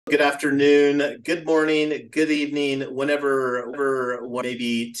good afternoon, good morning, good evening, whenever one may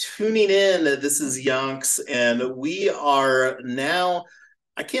be tuning in. This is Yonks, and we are now,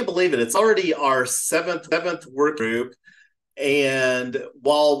 I can't believe it, it's already our seventh work group. And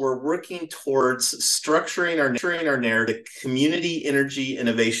while we're working towards structuring our narrative, Community Energy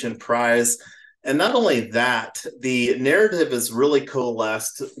Innovation Prize, and not only that, the narrative is really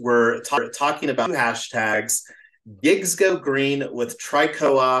coalesced. We're talking about two hashtags: Gigs Go Green with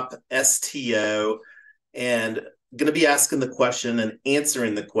Tri-Co-op STO, and going to be asking the question and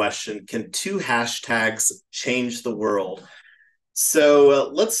answering the question, can two hashtags change the world? So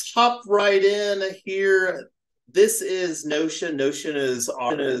let's hop right in here. This is Notion. Notion is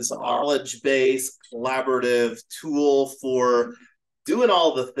our knowledge-based collaborative tool for doing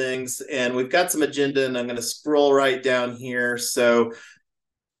all the things. And we've got some agenda, and I'm going to scroll right down here. So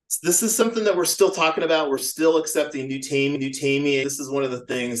this is something that we're still talking about. We're still accepting new teaming. This is one of the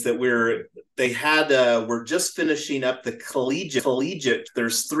things that we're just finishing up the collegiate.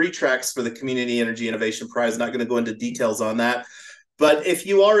 There's 3 tracks for the Community Energy Innovation Prize. Not going to go into details on that. But if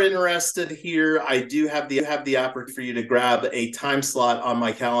you are interested here, I do have the opportunity for you to grab a time slot on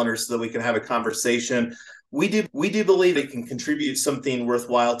my calendar so that we can have a conversation. We do believe it can contribute something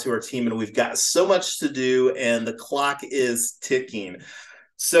worthwhile to our team, and we've got so much to do, and the clock is ticking.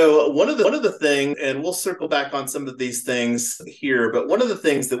 So one of the things, and we'll circle back on some of these things here, but one of the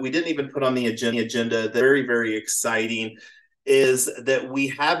things that we didn't even put on the agenda that very, very exciting is that we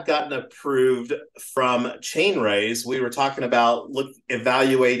have gotten approved from Chainraise. We were talking about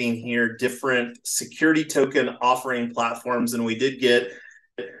evaluating here different security token offering platforms, and we did get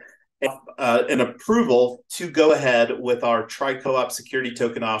an approval to go ahead with our Tri-Co-op security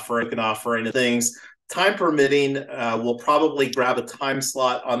token offering and things. Time permitting, we'll probably grab a time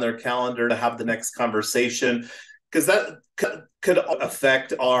slot on their calendar to have the next conversation, because that could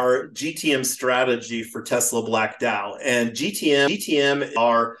affect our GTM strategy for Tesla Black DAO. And GTM is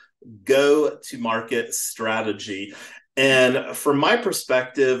our go-to-market strategy. And from my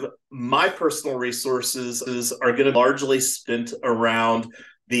perspective, my personal resources are going to be largely spent around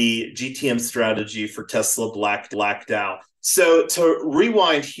the GTM strategy for Tesla Black DAO. So to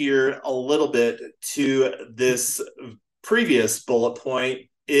rewind here a little bit to this previous bullet point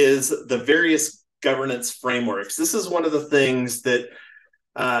is the various governance frameworks. This is one of the things that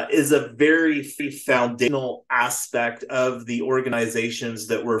is a very foundational aspect of the organizations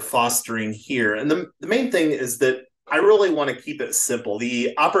that we're fostering here. And the main thing is that I really want to keep it simple.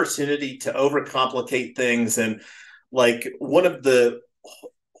 The opportunity to overcomplicate things, and like one of the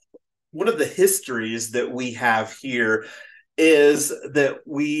histories that we have here is that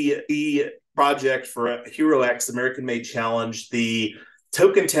the project for HeroX American Made Challenge, the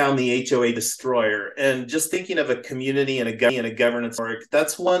Token Town, the HOA Destroyer, and just thinking of a community and a governance work,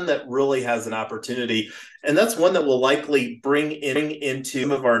 that's one that really has an opportunity, and that's one that will likely bring into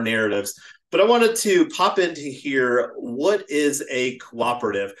some of our narratives. But I wanted to pop into here, what is a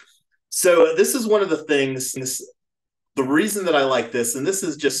cooperative? So this is one of the things, the reason that I like this, and this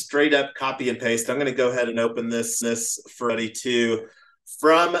is just straight up copy and paste. I'm going to go ahead and open this for everybody too,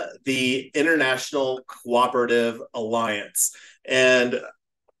 from the International Cooperative Alliance. And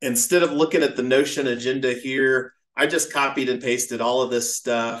instead of looking at the Notion agenda here, I just copied and pasted all of this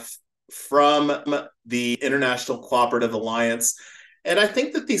stuff from the International Cooperative Alliance. And I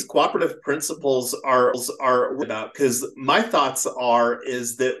think that these cooperative principles are about, because my thoughts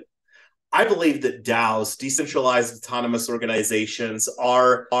is that I believe that DAOs, decentralized autonomous organizations,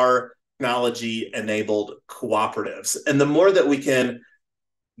 are technology-enabled cooperatives. And the more that we can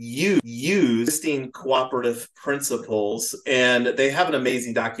use existing cooperative principles, and they have an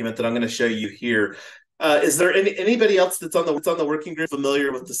amazing document that I'm going to show you here. Is there anybody else that's on the working group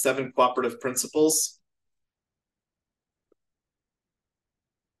familiar with the 7 cooperative principles?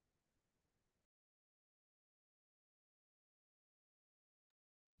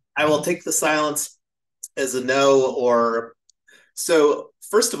 I will take the silence as a no. Or so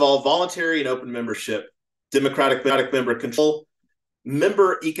first of all, voluntary and open membership, democratic member control,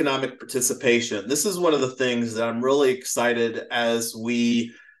 member economic participation. This is one of the things that I'm really excited as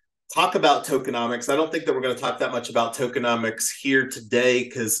we talk about tokenomics. I don't think that we're going to talk that much about tokenomics here today,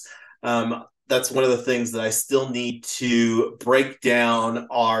 because that's one of the things that I still need to break down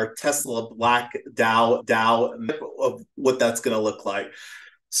our Tesla Black DAO of what that's going to look like.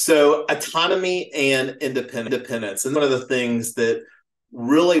 So autonomy and independence. And one of the things that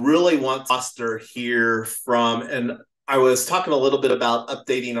really want to foster here from, and I was talking a little bit about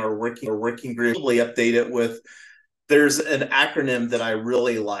updating our working group, probably update it with, there's an acronym that I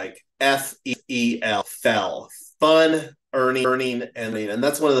really like, FEL, fun, earning, and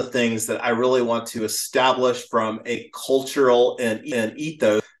that's one of the things that I really want to establish from a cultural and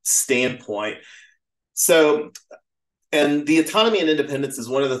ethos standpoint. So, and the autonomy and independence is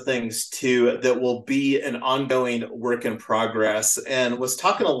one of the things too that will be an ongoing work in progress. And was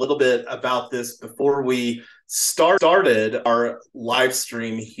talking a little bit about this before we started our live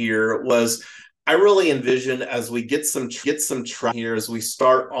stream here. Was I really envision as we get some traction here, as we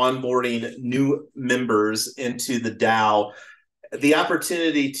start onboarding new members into the DAO, the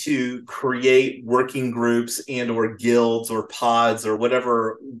opportunity to create working groups and or guilds or pods or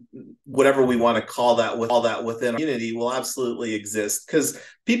whatever we want to call that within our community will absolutely exist, because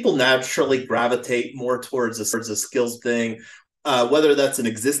people naturally gravitate more towards a skills thing, whether that's an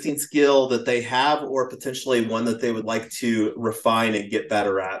existing skill that they have or potentially one that they would like to refine and get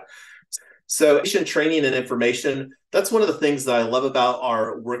better at. So training and information, that's one of the things that I love about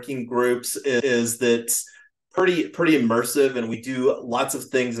our working groups is that pretty immersive, and we do lots of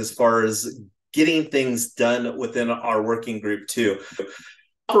things as far as getting things done within our working group too.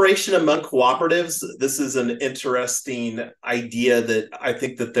 Operation among cooperatives, this is an interesting idea that I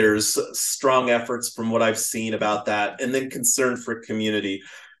think that there's strong efforts from what I've seen about that, and then concern for community.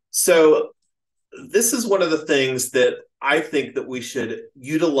 So this is one of the things that I think that we should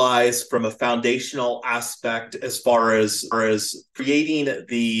utilize from a foundational aspect as far as creating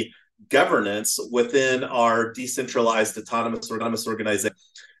the governance within our decentralized autonomous organization.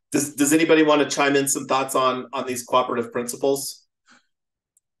 Does anybody want to chime in some thoughts on these cooperative principles?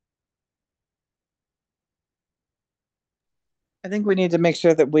 I think we need to make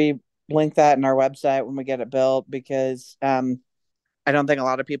sure that we link that in our website when we get it built, because I don't think a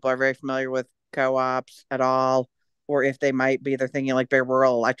lot of people are very familiar with co-ops at all, or if they might be, they're thinking like they're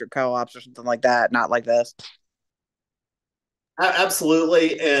rural electric co-ops or something like that, not like this.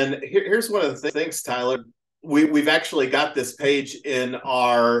 Absolutely. And here's one of the things, Tyler. We've actually got this page in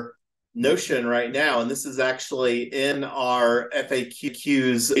our Notion right now, and this is actually in our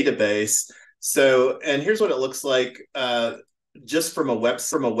FAQs database. So, and here's what it looks like just from a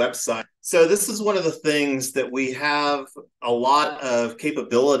website. So this is one of the things that we have a lot of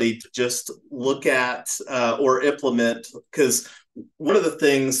capability to just look at or implement, because one of the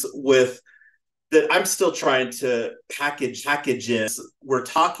things with that I'm still trying to package in, we're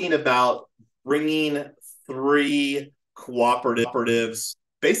talking about bringing 3 cooperatives,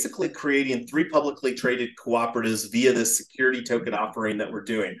 basically creating 3 publicly traded cooperatives via this security token offering that we're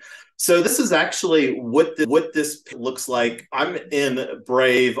doing. So this is actually what this looks like. I'm in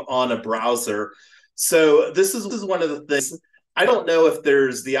Brave on a browser. So this is one of the things. I don't know if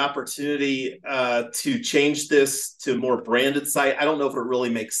there's the opportunity to change this to a more branded site. I don't know if it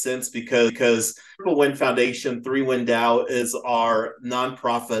really makes sense, because Triple Win Foundation, 3Win DAO is our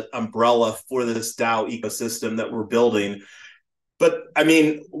nonprofit umbrella for this DAO ecosystem that we're building. But I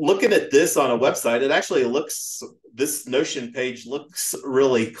mean, looking at this on a website, it actually looks, this Notion page looks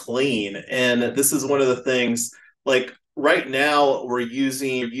really clean. And this is one of the things, like right now we're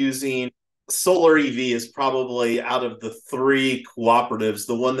using Solar EV is probably out of the 3 cooperatives,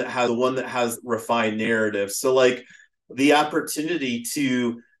 the one that has refined narrative. So like the opportunity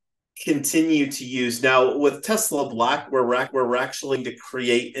to continue to use now with Tesla Black, where we're actually to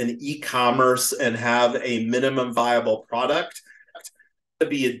create an e-commerce and have a minimum viable product, to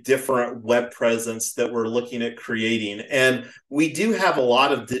be a different web presence that we're looking at creating. And we do have a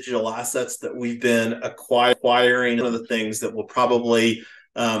lot of digital assets that we've been acquiring. One of the things that will probably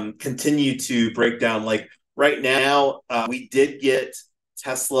continue to break down, like right now, we did get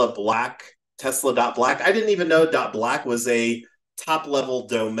Tesla.black. I didn't even know .black was a top level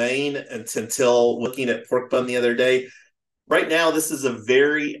domain until looking at Porkbun the other day. Right now, this is a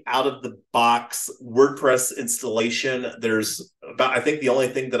very out of the box WordPress installation. There's about, I think the only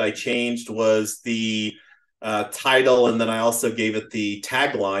thing that I changed was the title, and then I also gave it the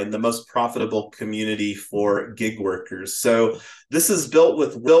tagline, the most profitable community for gig workers. So this is built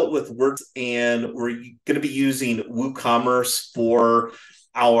with WordPress, and we're going to be using WooCommerce for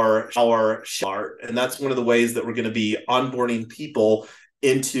our chart, and that's one of the ways that we're going to be onboarding people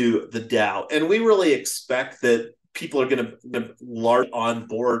into the DAO. And we really expect that people are going to large on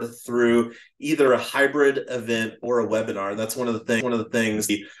board through either a hybrid event or a webinar. That's one of the things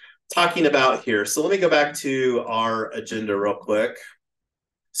talking about here. So let me go back to our agenda real quick.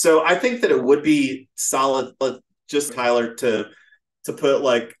 So I think that it would be solid, just Tyler, to put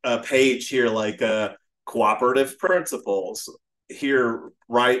like a page here, like cooperative principles here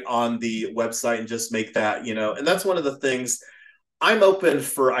right on the website, and just make that, and that's one of the things I'm open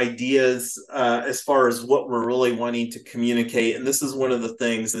for ideas as far as what we're really wanting to communicate, and this is one of the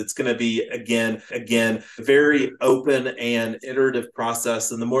things that's going to be again, very open and iterative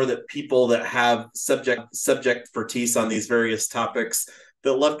process. And the more that people that have subject expertise on these various topics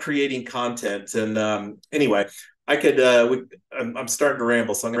that love creating content, and anyway, I could. I'm starting to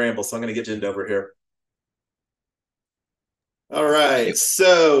ramble, so I'm going to get Jind over here. All right,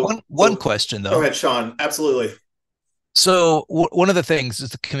 so one question go though. ahead, Sean. Absolutely. So one of the things is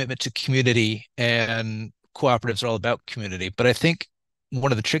the commitment to community, and cooperatives are all about community. But I think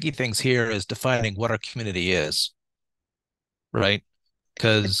one of the tricky things here is defining what our community is, right?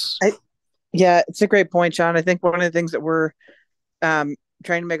 Because Yeah, it's a great point, Sean. I think one of the things that we're trying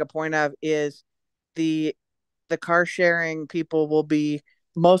to make a point of is the the car sharing people will be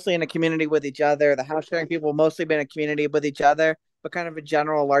mostly in a community with each other. The house sharing people will mostly be in a community with each other, but kind of a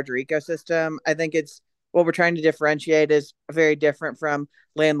general larger ecosystem. I think it's what we're trying to differentiate is very different from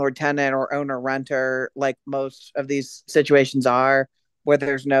landlord tenant or owner renter, like most of these situations are, where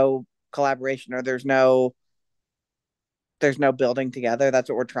there's no collaboration or there's no building together. That's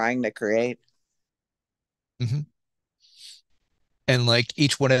what we're trying to create. Mhm. And like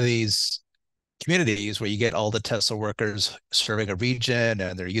each one of these communities where you get all the Tesla workers serving a region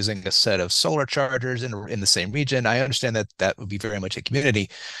and they're using a set of solar chargers in the same region, I understand that that would be very much a community.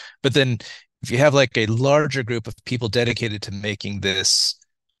 But then if you have like a larger group of people dedicated to making this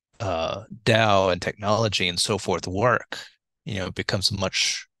DAO and technology and so forth work, it becomes a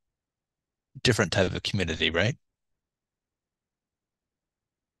much different type of community, right?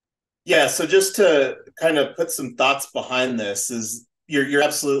 Yeah, so just to kind of put some thoughts behind this is you're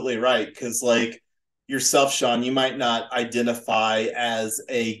absolutely right, because like yourself, Sean, you might not identify as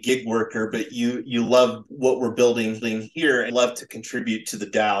a gig worker, but you love what we're building here and love to contribute to the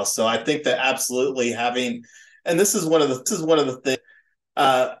DAO. So I think that absolutely having, and this is one of the things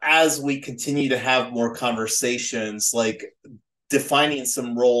as we continue to have more conversations, like defining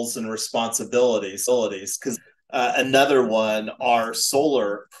some roles and responsibilities, because another one are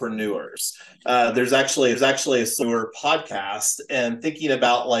solarpreneurs. There's actually a solar podcast, and thinking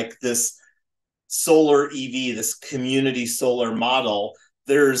about like this solar EV, this community solar model.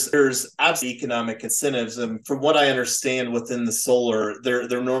 There's absolutely economic incentives, and from what I understand, within the solar,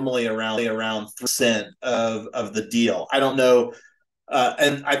 they're normally around 3% of the deal. I don't know,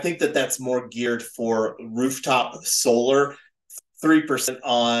 and I think that that's more geared for rooftop solar. 3%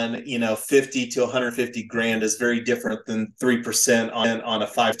 on 50 to 150 grand is very different than 3% on a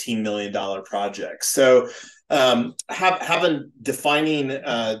 $15 million project. So having defining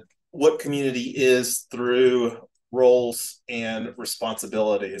what community is through roles and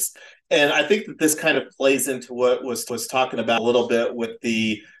responsibilities. And I think that this kind of plays into what was talking about a little bit with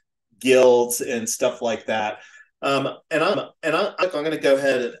the guilds and stuff like that. I'm going to go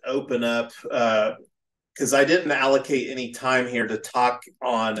ahead and open up because I didn't allocate any time here to talk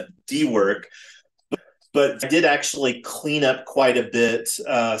on D work, but I did actually clean up quite a bit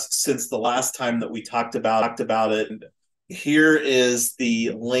since the last time that we talked about it. Here is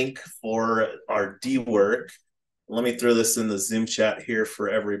the link for our D work. Let me throw this in the Zoom chat here for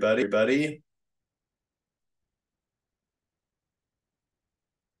everybody.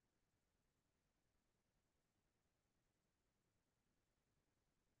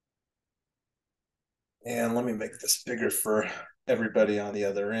 And let me make this bigger for everybody on the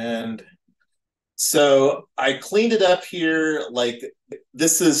other end. So I cleaned it up here. Like,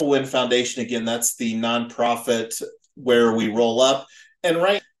 this is Win Foundation again. That's the nonprofit where we roll up. And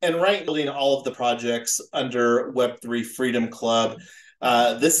right, building all of the projects under Web3 Freedom Club.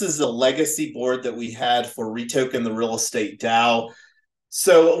 This is a legacy board that we had for Retoken the Real Estate DAO.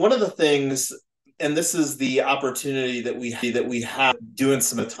 So one of the things, and this is the opportunity that we have doing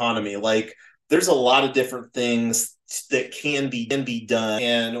some autonomy. Like, there's a lot of different things that can be done,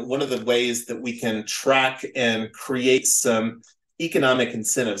 and one of the ways that we can track and create some economic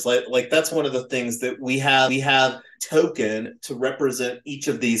incentives, like that's one of the things that we have token to represent each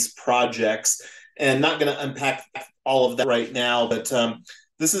of these projects, and not going to unpack all of that right now, but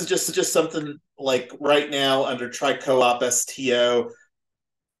this is just something like right now under Tri-Co-op STO.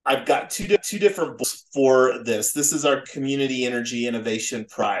 I've got two different books for this. This is our Community Energy Innovation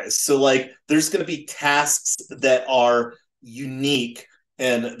Prize. So like there's going to be tasks that are unique,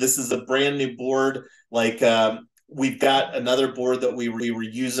 and this is a brand new board. Like we've got another board that we were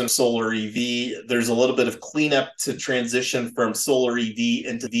using solar EV. There's a little bit of cleanup to transition from solar EV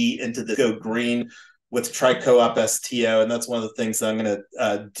into the go green with Tri-Co-op STO, and that's one of the things that I'm going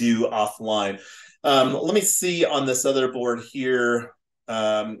to do offline. Let me see on this other board here.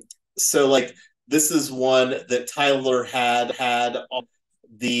 So like this is one that Tyler had on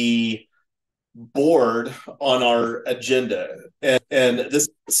the board on our agenda. And this,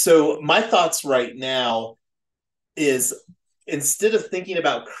 so my thoughts right now is, instead of thinking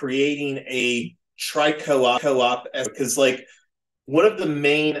about creating a co-op, because like one of the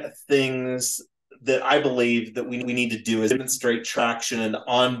main things that I believe that we need to do is demonstrate traction and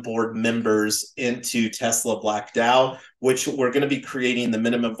onboard members into Tesla Black DAO, which we're going to be creating the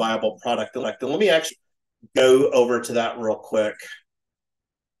minimum viable product. Let me actually go over to that real quick.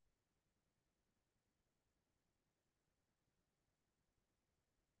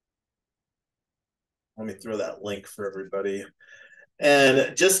 Let me throw that link for everybody.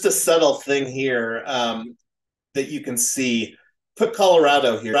 And just a subtle thing here that you can see, put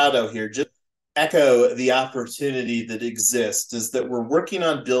Colorado here, just echo the opportunity that exists, is that we're working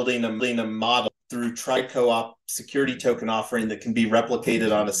on building a model through tri-co-op security token offering that can be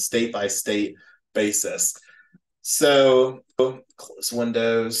replicated on a state-by-state basis. So close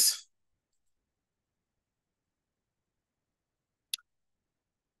windows.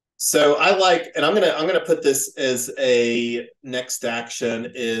 So I like, and I'm gonna put this as a next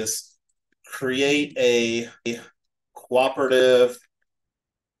action, is create a cooperative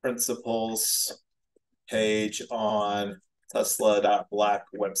principles page on Tesla.Black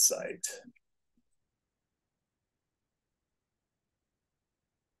website.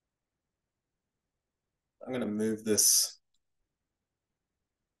 I'm gonna move this.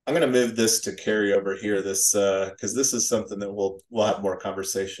 I'm going to move this to carry over here, this because this is something that we'll have more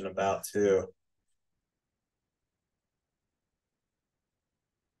conversation about too.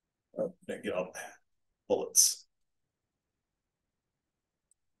 Oh, get all bullets.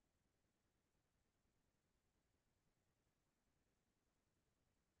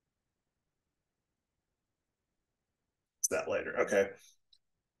 It's that later. Okay.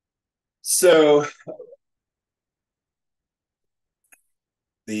 So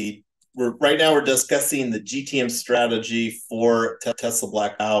right now we're discussing the GTM strategy for Tesla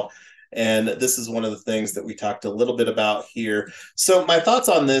Black DAO, and this is one of the things that we talked a little bit about here. So my thoughts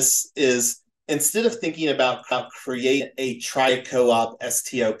on this is, instead of thinking about create a tri-co-op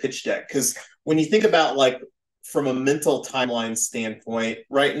STO pitch deck, because when you think about, like, from a mental timeline standpoint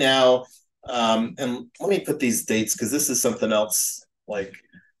right now, and let me put these dates because this is something else, like,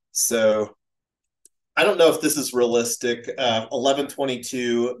 so I don't know if this is realistic.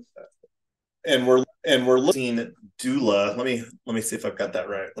 11/22, and we're looking at doula. Let me see if I've got that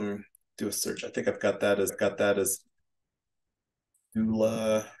right. Let me do a search. I think I've got that as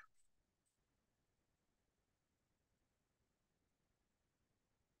doula.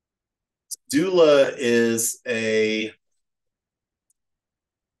 Doula is a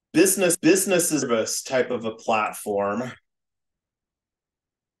business service type of a platform.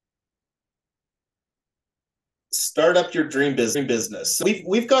 Start up your dream business. So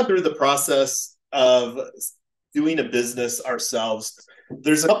we've gone through the process of doing a business ourselves.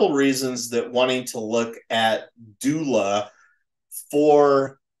 There's a couple reasons that wanting to look at doula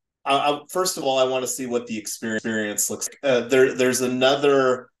for. First of all, I want to see what the experience looks like. There's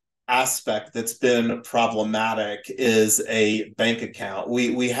another aspect that's been problematic, is a bank account.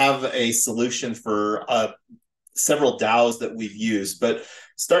 We have a solution for several DAOs that we've used, but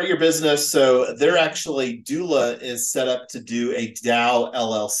start your business. So they're actually, doula is set up to do a DAO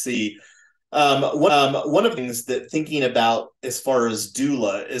LLC. One of the things that thinking about as far as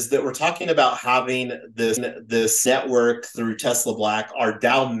doula is that we're talking about having this network through Tesla Black, our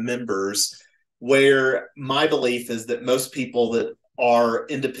DAO members, where my belief is that most people that are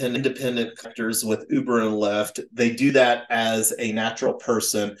independent contractors with Uber and Lyft, they do that as a natural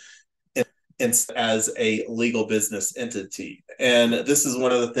person as a legal business entity. And this is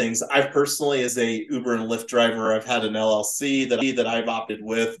one of the things I personally, as a Uber and Lyft driver, I've had an LLC that I've opted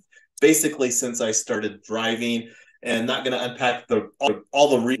with basically since I started driving, and not going to unpack all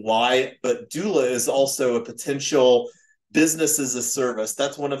the reasons why, but doula is also a potential business as a service.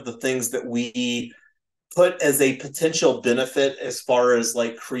 That's one of the things that we put as a potential benefit as far as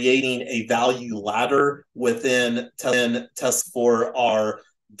like creating a value ladder within Tesla for our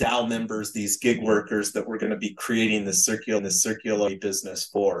DAO members, these gig workers that we're going to be creating this circular business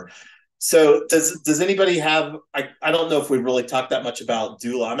for. So does anybody have, I don't know if we really talked that much about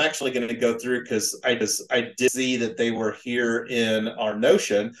doula. I'm actually going to go through because I did see that they were here in our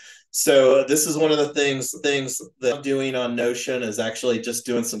Notion. So this is one of the things that I'm doing on Notion, is actually just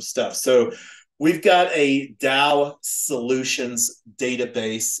doing some stuff. So we've got a DAO solutions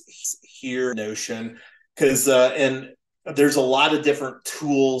database here in Notion, because and there's a lot of different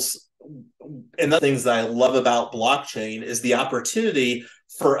tools. And the things that I love about blockchain is the opportunity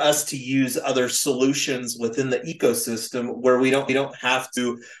for us to use other solutions within the ecosystem where we don't have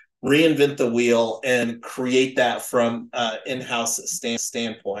to reinvent the wheel and create that from in-house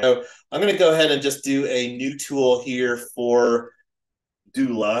standpoint. So I'm going to go ahead and just do a new tool here for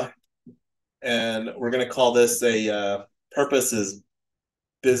doula, and we're going to call this a purpose is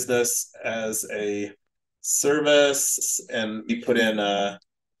business as a service, and we put in a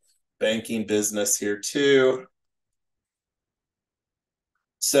banking business here too.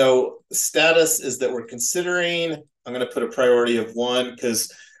 So status is that we're considering, I'm going to put a priority of 1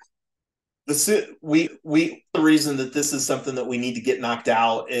 because the reason that this is something that we need to get knocked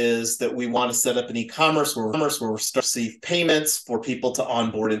out is that we want to set up an e-commerce where we're starting to receive payments for people to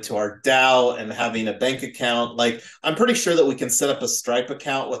onboard into our DAO and having a bank account. Like, I'm pretty sure that we can set up a Stripe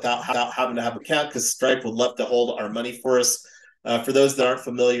account without having to have an account, because Stripe would love to hold our money for us. For those that aren't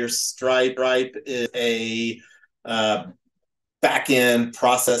familiar, Stripe is a back-end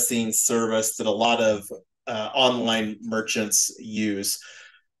processing service that a lot of online merchants use.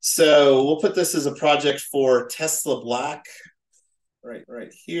 So we'll put this as a project for Tesla Black,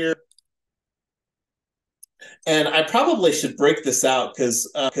 right here. And I probably should break this out because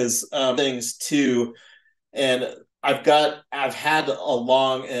things too. And I've had a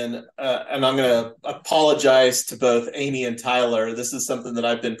long and I'm going to apologize to both Amy and Tyler. This is something that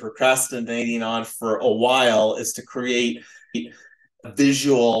I've been procrastinating on for a while, is to create a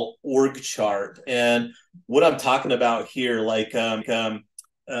visual org chart. And what I'm talking about here, like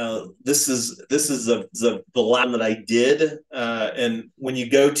this is the lab that I did, and when you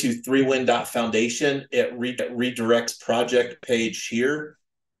go to 3win.foundation, it redirects project page here.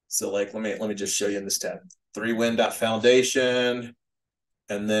 So like let me just show you in this tab, 3win.foundation,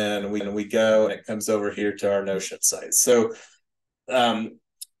 and then we go and it comes over here to our Notion site. So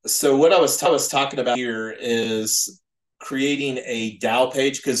so what I was talking about here is creating a DAO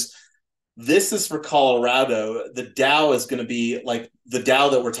page, because this is for Colorado. The DAO is going to be like the DAO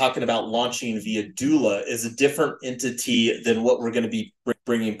that we're talking about launching via Doula is a different entity than what we're going to be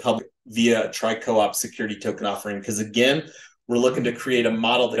bringing public via Tri-Co-op security token offering. Because again, we're looking to create a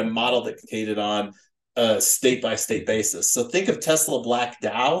model that's created on a state-by-state basis. So think of Tesla Black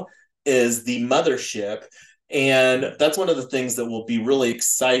DAO as the mothership. And that's one of the things that will be really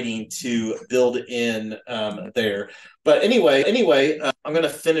exciting to build in there. But anyway, I'm going to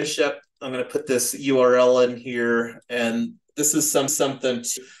finish up. I'm going to put this URL in here, and this is something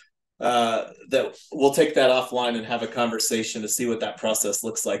that we'll take that offline and have a conversation to see what that process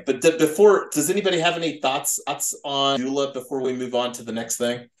looks like. But does anybody have any thoughts on Doula before we move on to the next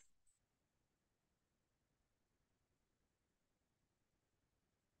thing?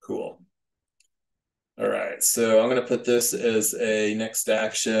 Cool. All right, so I'm going to put this as a next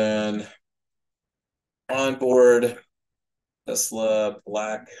action. Onboard Tesla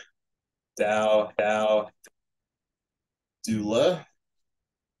Black DAO Doula.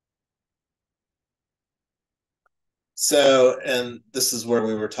 So, and this is where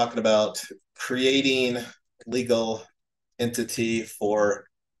we were talking about creating legal entity for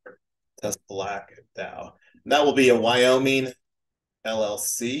Tesla Black DAO. And that will be a Wyoming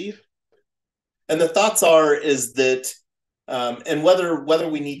LLC. And the thoughts is that, and whether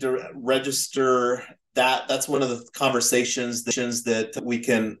we need to register that's one of the conversations that we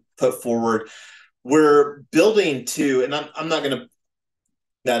can put forward. We're building to, and I'm not going to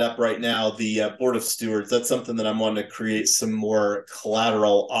that up right now, the board of stewards. That's something that I'm wanting to create some more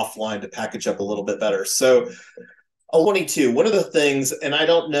collateral offline to package up a little bit better. So one of the things, and I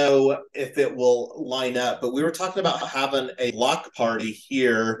don't know if it will line up, but we were talking about having a block party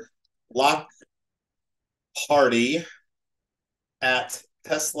here, block party at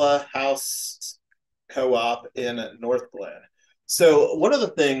Tesla House Co-op in North Glen. So one of the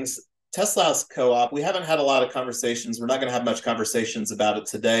things, Tesla House Co-op, we haven't had a lot of conversations. We're not going to have much conversations about it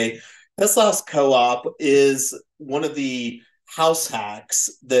today. Tesla House Co-op is one of the house hacks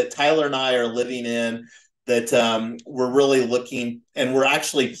that Tyler and I are living in, that we're really looking, and we're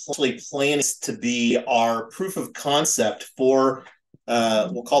actually planning to be our proof of concept for,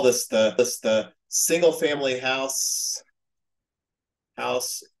 we'll call this the single family house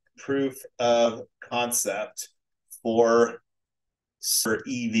proof of concept for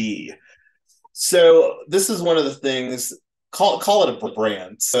EV. So this is one of the things, call it a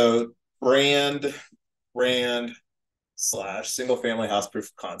brand. So brand / single family house proof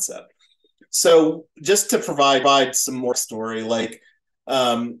of concept. So just to provide some more story, like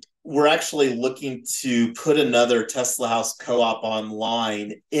we're actually looking to put another Tesla House Co-op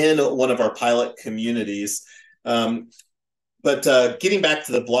online in one of our pilot communities. But getting back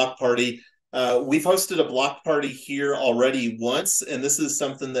to the block party, We've hosted a block party here already once, and this is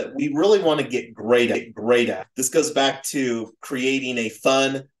something that we really want to get great at. This goes back to creating a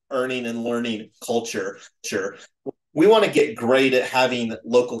fun, earning, and learning culture. We want to get great at having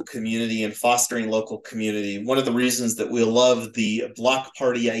local community and fostering local community. One of the reasons that we love the block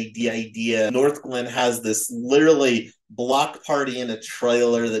party idea, North Glen has this literally block party in a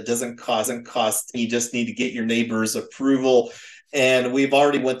trailer that doesn't cost. You just need to get your neighbor's approval. And we've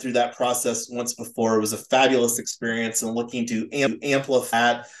already went through that process once before. It was a fabulous experience, and looking to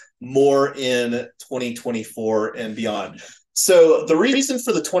amplify that more in 2024 and beyond. So the reason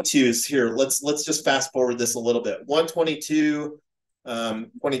for the 22s here, let's just fast forward this a little bit. 122,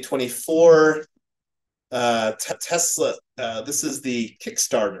 2024, Tesla. This is the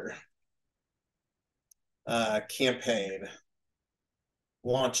Kickstarter campaign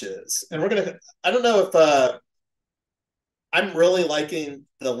launches, and we're gonna. I don't know if I'm really liking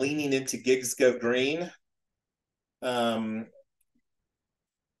the leaning into gigs go green, and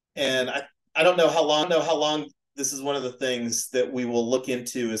I don't know how long. This is one of the things that we will look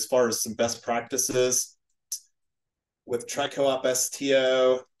into as far as some best practices with Tri-Co-op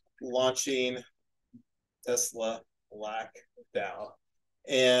STO launching Tesla Black DAO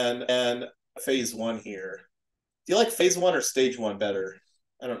and phase one here. Do you like phase one or stage one better?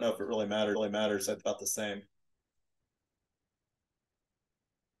 I don't know if it really matters. It's about the same.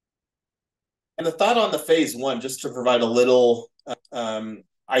 And the thought on the phase one, just to provide a little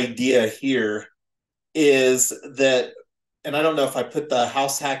idea here, is that, and I don't know if I put the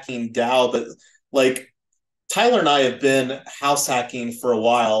house hacking DAO, but like Tyler and I have been house hacking for a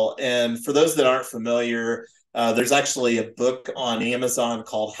while. And for those that aren't familiar, there's actually a book on Amazon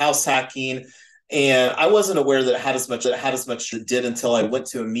called House Hacking. And I wasn't aware that it had as much as it did until I went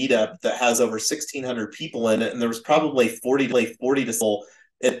to a meetup that has over 1,600 people in it. And there was probably 40 to people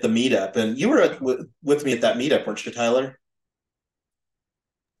at the meetup. And you were with me at that meetup, weren't you, Tyler?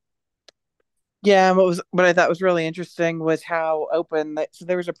 Yeah, what I thought was really interesting was how open so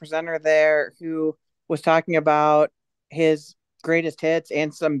there was a presenter there who was talking about his greatest hits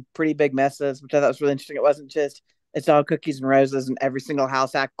and some pretty big messes, which I thought was really interesting. It wasn't just it's all cookies and roses and every single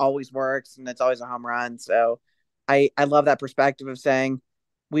house hack always works and it's always a home run. So I love that perspective of saying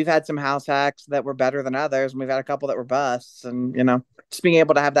we've had some house hacks that were better than others, and we've had a couple that were busts, and just being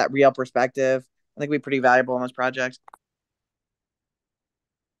able to have that real perspective, I think would be pretty valuable in this project.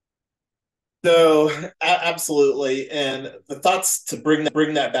 So absolutely, and the thoughts to bring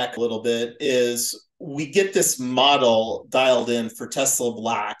that back a little bit is we get this model dialed in for Tesla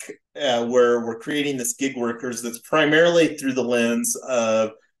Black, where we're creating this gig workers that's primarily through the lens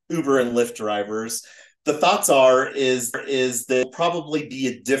of Uber and Lyft drivers. The thoughts is there will probably be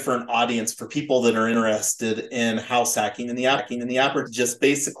a different audience for people that are interested in house hacking, and the opportunity just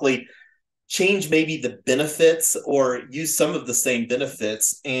basically change maybe the benefits or use some of the same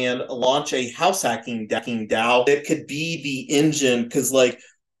benefits and launch a house hacking DAO. It could be the engine, because like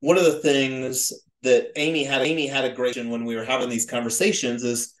one of the things that Amy had a great when we were having these conversations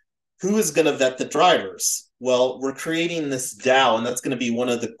is who is going to vet the drivers? Well, we're creating this DAO, and that's going to be one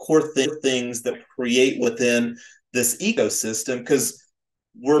of the core things that we create within this ecosystem, because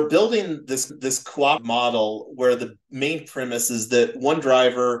we're building this co-op model where the main premise is that one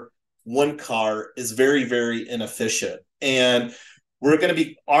driver, one car is very, very inefficient. And we're going to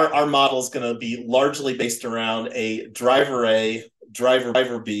be, our model is going to be largely based around a driver A, driver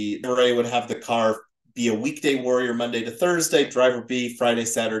B. Driver A would have the car be a weekday warrior Monday to Thursday, driver B Friday,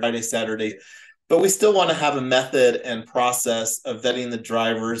 Saturday. But we still want to have a method and process of vetting the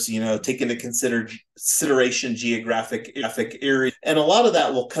drivers, take into consideration geographic area. And a lot of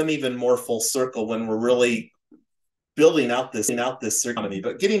that will come even more full circle when we're really building out this economy.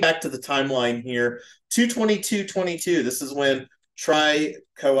 But getting back to the timeline here, 2/22/22, this is when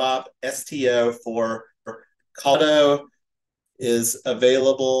Tri-Co-op STO for Colorado is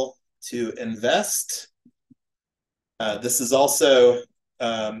available to invest. This is also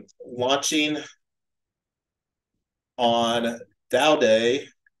launching on DAO Day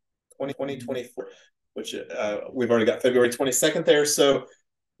 2024, which we've already got February 22nd there. So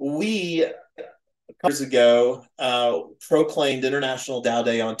we years ago proclaimed International DAO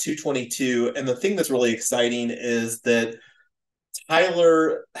Day on 2/22, and the thing that's really exciting is that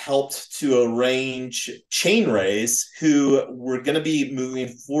Tyler helped to arrange Chainraise, who we're going to be moving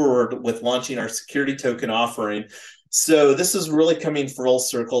forward with launching our security token offering. So this is really coming full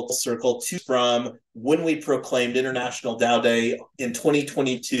circle to from when we proclaimed International DAO Day in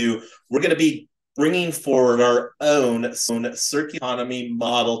 2022. We're going to be bringing forward our own circular economy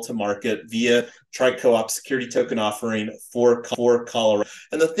model to market via tri-co-op security token offering for Colorado.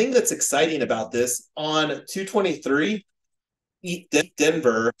 And the thing that's exciting about this, on 2/23,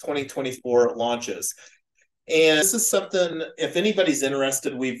 Denver 2024 launches. And this is something, if anybody's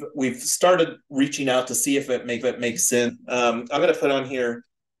interested, we've started reaching out to see if it makes sense. I'm going to put on here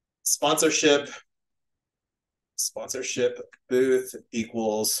sponsorship booth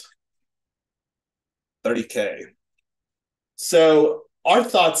equals 30K. So our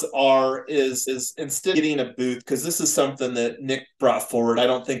thoughts is instead of getting a booth, because this is something that Nick brought forward, I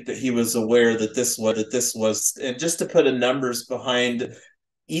don't think that he was aware that this was, and just to put a numbers behind,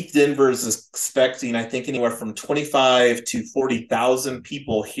 ETH Denver is expecting, I think, anywhere from 25 to 40,000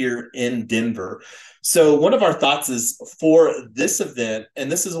 people here in Denver. So one of our thoughts is for this event,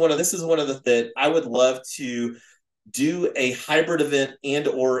 and this is one of the that I would love to do a hybrid event and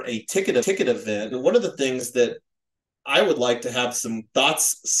or a ticket event. And one of the things that I would like to have some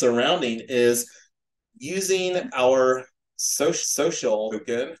thoughts surrounding is using our social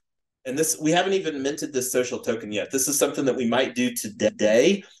token. And this, we haven't even minted this social token yet. This is something that we might do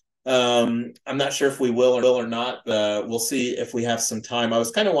today. I'm not sure if we will or not, but we'll see if we have some time. I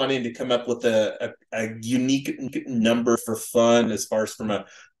was kind of wanting to come up with a unique number for fun as far as from a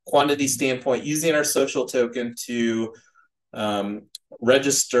quantity standpoint, using our social token to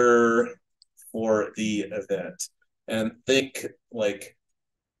register for the event. And think like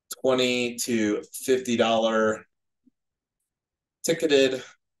 $20 to $50 ticketed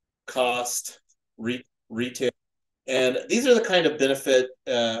cost retail. And these are the kind of benefit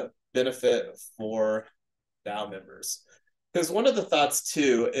for DAO members. Because one of the thoughts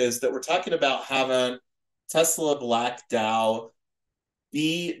too is that we're talking about having Tesla Black DAO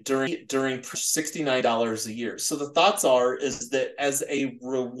be during $69 a year. So the thoughts is that as a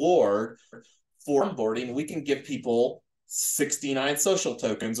reward for onboarding, we can give people 69 social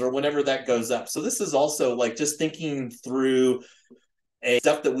tokens or whenever that goes up. So this is also like just thinking through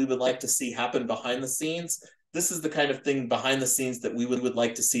stuff that we would like to see happen behind the scenes. This is the kind of thing behind the scenes that we would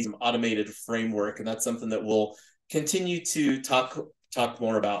like to see some automated framework, and that's something that we'll continue to talk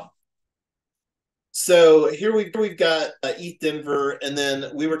more about. So here we've got ETH Denver, and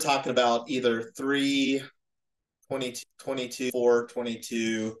then we were talking about either 3, 22, 4,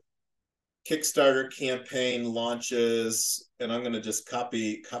 22 Kickstarter campaign launches, and I'm going to just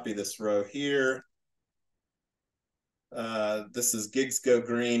copy this row here. This is Gigs Go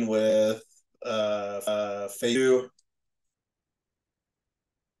Green with Facebook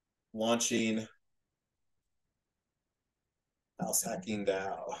launching House Hacking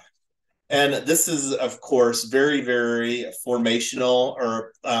DAO. And this is, of course, very, very formational,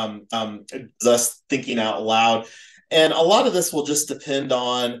 or us thinking out loud. And a lot of this will just depend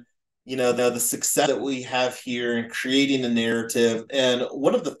on, the success that we have here in creating a narrative. And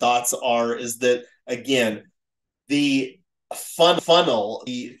one of the thoughts is that, again, the funnel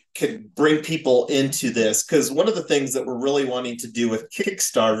could bring people into this, because one of the things that we're really wanting to do with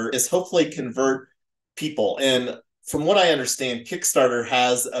Kickstarter is hopefully convert people. And from what I understand, Kickstarter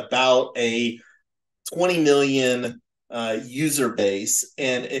has about a 20 million user base,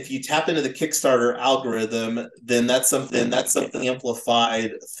 and if you tap into the Kickstarter algorithm, then that's something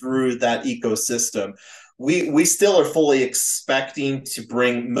amplified through that ecosystem. We still are fully expecting to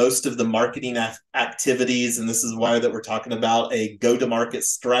bring most of the marketing activities, and this is why that we're talking about a go-to-market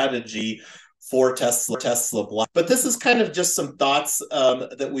strategy for Tesla Black. But this is kind of just some thoughts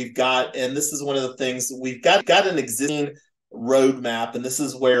that we've got, and this is one of the things we've got an existing roadmap, and this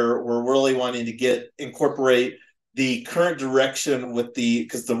is where we're really wanting to incorporate the current direction with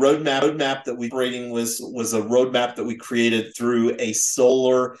because the roadmap that we're creating was a roadmap that we created through a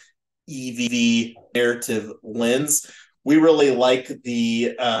solar EV narrative lens. We really like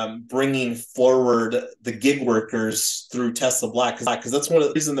the bringing forward the gig workers through Tesla Black, because that's one of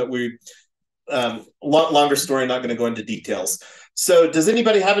the reasons that we longer story, not going to go into details. So does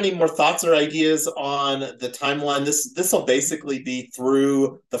anybody have any more thoughts or ideas on the timeline? This will basically be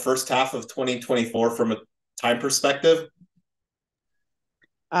through the first half of 2024 from a time perspective.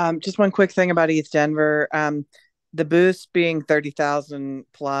 Just one quick thing about ETH Denver. The booth being 30,000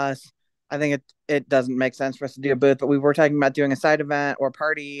 plus, I think it doesn't make sense for us to do a booth, but we were talking about doing a side event or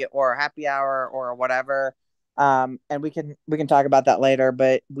party or happy hour or whatever. And we can talk about that later,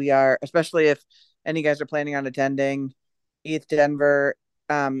 but we are, especially if any of you guys are planning on attending ETH Denver,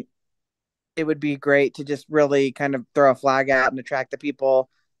 it would be great to just really kind of throw a flag out and attract the people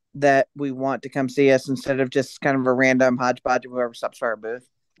that we want to come see us, instead of just kind of a random hodgepodge of whoever stops for our booth.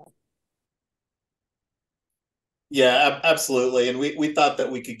 Yeah, absolutely. And we thought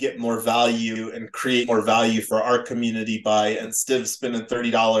that we could get more value and create more value for our community by, instead of spending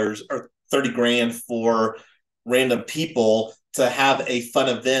 $30 or 30 grand for random people, to have a fun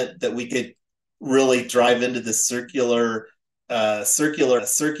event that we could really drive into the circular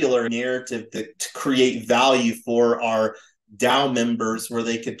narrative to create value for our DAO members, where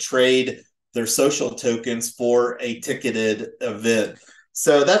they could trade their social tokens for a ticketed event.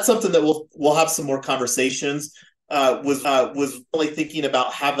 So that's something that we'll have some more conversations. Was really thinking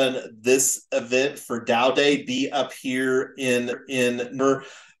about having this event for DAO Day be up here in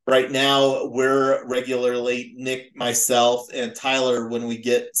right now. We're regularly, Nick, myself, and Tyler, when we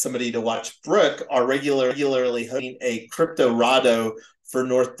get somebody to watch Brooke, are regularly hosting a crypto rado for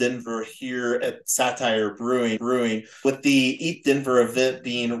North Denver here at Satire Brewing. With the ETH Denver event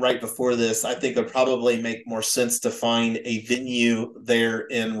being right before this, I think it would probably make more sense to find a venue there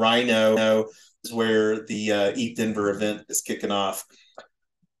in Rhino, where the ETH Denver event is kicking off.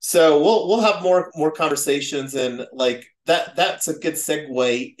 So we'll have more conversations, and like that's a good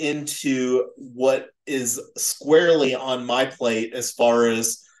segue into what is squarely on my plate as far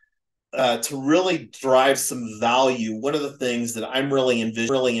as to really drive some value. One of the things that I'm really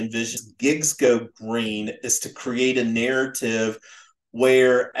envisioning Gigs Go Green is to create a narrative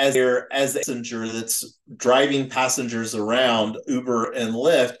where as a passenger that's driving passengers around Uber and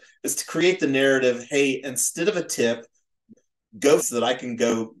Lyft, is to create the narrative, hey, instead of a tip, go so that I can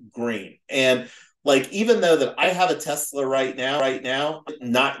go green. And like, even though that I have a Tesla right now,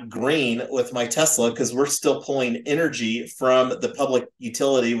 not green with my Tesla, because we're still pulling energy from the public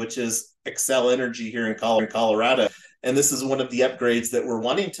utility, which is Excel Energy here in Colorado. And this is one of the upgrades that we're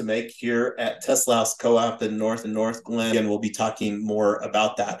wanting to make here at Tesla House Co-op in North Glen. And we'll be talking more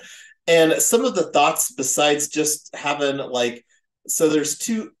about that. And some of the thoughts, besides just having like, so there's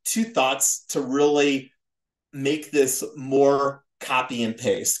two thoughts to really make this more copy and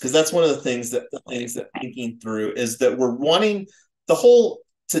paste, because that's one of the things that I'm thinking through, is that we're wanting the whole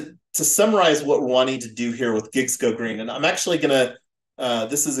to summarize what we're wanting to do here with Gigs Go Green. And I'm actually gonna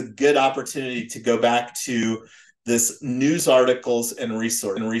this is a good opportunity to go back to this news articles and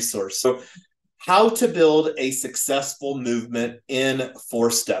resource. So how to build a successful movement in 4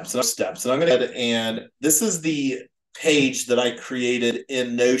 steps. And I'm gonna, and this is the page that I created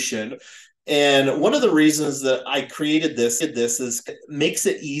in Notion. And one of the reasons that I created this is it makes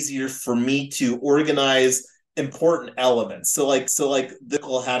it easier for me to organize important elements. So like the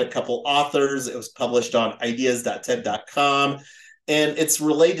article had a couple authors. It was published on ideas.ted.com. And it's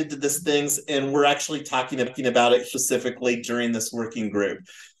related to this things. And we're actually talking about it specifically during this working group.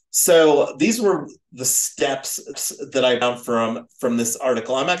 So these were the steps that I found from this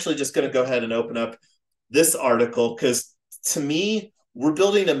article. I'm actually just going to go ahead and open up this article, because to me, we're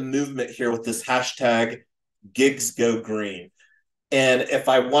building a movement here with this hashtag Gigs Go Green. And if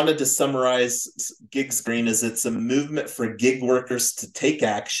I wanted to summarize Gigs Green, is it's a movement for gig workers to take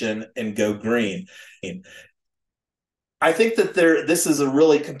action and go green. I think that this is a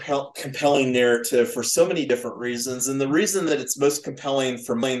really compelling narrative for so many different reasons. And the reason that it's most compelling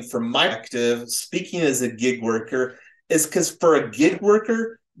from my perspective, speaking as a gig worker, is because for a gig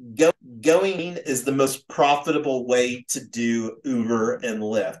worker, going is the most profitable way to do Uber and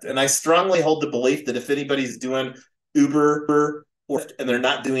Lyft. And I strongly hold the belief that if anybody's doing Uber and they're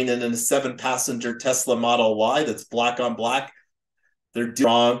not doing it in a 7-passenger Tesla Model Y that's black on black, they're doing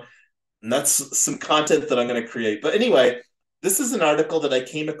wrong. And that's some content that I'm going to create. But anyway, this is an article that I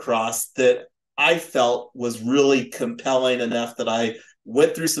came across that I felt was really compelling enough that I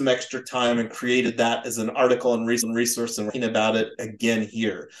went through some extra time and created that as an article and resource, and reading about it again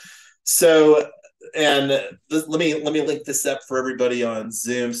here. So, and let me link this up for everybody on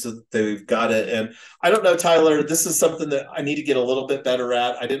Zoom so that they've got it. And I don't know, Tyler, this is something that I need to get a little bit better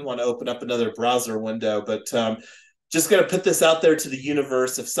at. I didn't want to open up another browser window, but just going to put this out there to the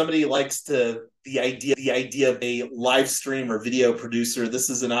universe. If somebody likes the idea of a live stream or video producer, this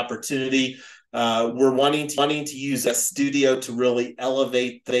is an opportunity. We're wanting to use a studio to really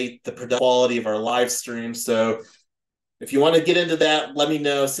elevate the production quality of our live stream. So if you want to get into that, let me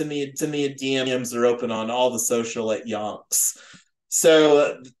know. Send me a DM. DMs are open on all the social at Yonks.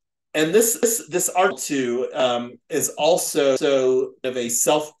 So, and this article too is also of a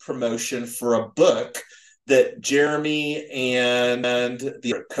self promotion for a book that Jeremy and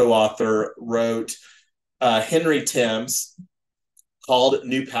the co-author wrote, Henry Timms, called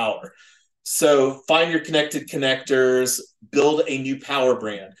New Power. So find your connected connectors, build a new power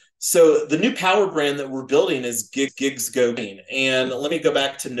brand. So the new power brand that we're building is Gigs Go Green. And let me go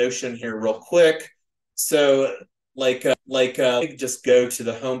back to Notion here real quick. So just go to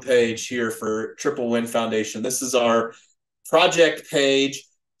the homepage here for Triple Win Foundation. This is our project page.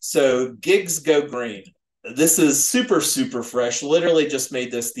 So gigs go green. This is super, super fresh. Literally just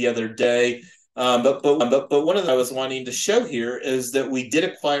made this the other day. But one of the I was wanting to show here is that we did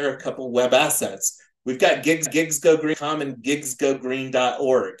acquire a couple web assets. We've got gigsgogreen.com and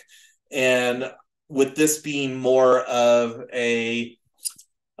gigsgogreen.org. And with this being more of a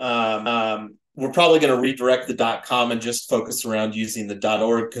we're probably going to redirect the .com and just focus around using the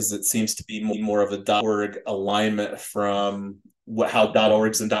 .org because it seems to be more of a .org alignment from how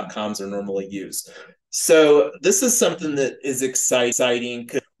 .orgs and .coms are normally used. So this is something that is exciting.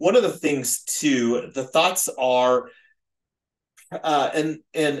 One of the things too, the thoughts are, and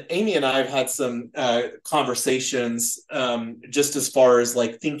Amy and I have had some conversations just as far as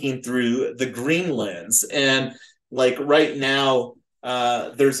like thinking through the green lens, and like right now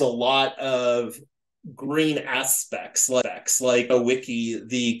there's a lot of green aspects like a wiki.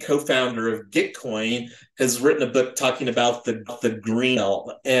 The co-founder of Gitcoin has written a book talking about the green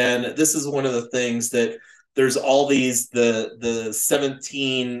belt, and this is one of the things that there's all these the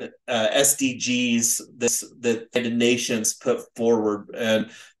 17 SDGs that the United Nations put forward and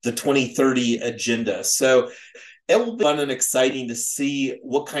the 2030 agenda. So it will be fun and exciting to see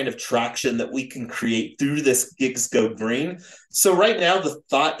what kind of traction that we can create through this Gigs Go Green. So right now, the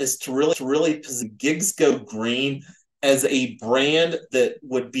thought is to really position Gigs Go Green as a brand that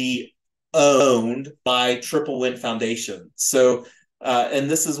would be owned by Triple Win Foundation. So, and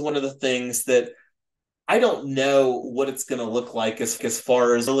this is one of the things that I don't know what it's going to look like as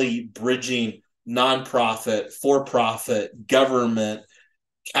far as really bridging nonprofit, for-profit, government,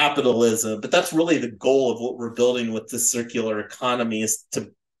 capitalism, but that's really the goal of what we're building with this circular economy, is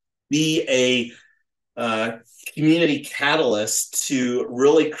to be a community catalyst to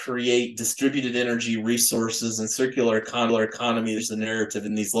really create distributed energy resources and circular economy. There's the narrative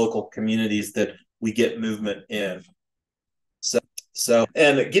in these local communities that we get movement in. So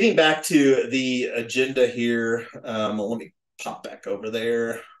and getting back to the agenda here, let me pop back over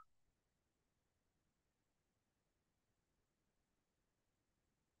there.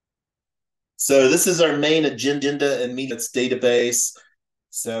 So this is our main agenda and meetings database.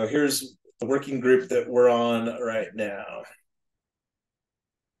 So here's the working group that we're on right now.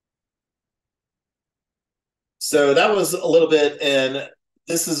 So that was a little bit, and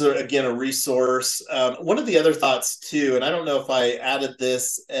this is, again, a resource. One of the other thoughts too, and I don't know if I added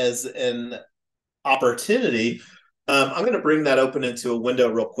this as an opportunity, I'm going to bring that open into a window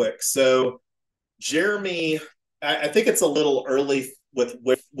real quick. So Jeremy, I think it's a little early with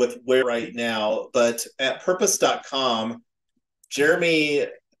where right now, but at purpose.com, Jeremy,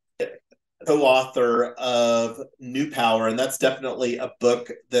 co-author of New Power, and that's definitely a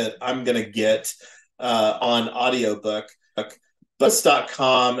book that I'm going to get on audiobook.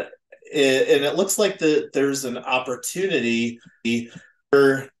 Purpose.com, and it looks like there's an opportunity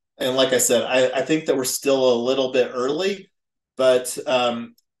for, and like I said, I think that we're still a little bit early, but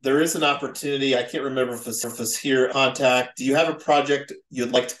there is an opportunity. I can't remember if it's here. Contact. Do you have a project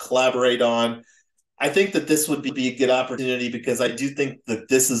you'd like to collaborate on? I think that this would be a good opportunity because I do think that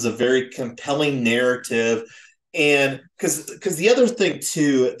this is a very compelling narrative. And because the other thing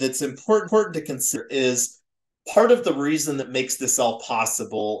too that's important to consider is part of the reason that makes this all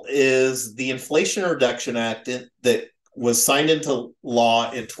possible is the Inflation Reduction Act that was signed into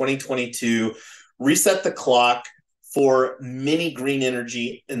law in 2022, reset the clock for many green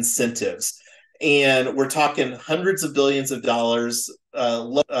energy incentives. And we're talking hundreds of billions of dollars,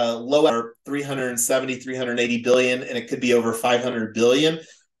 low 370, 380 billion, and it could be over 500 billion.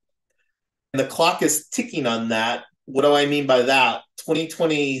 And the clock is ticking on that. What do I mean by that?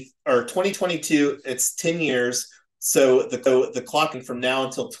 2020 or 2022, it's 10 years. So the clocking from now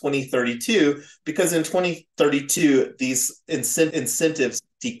until 2032, because in 2032, these incentives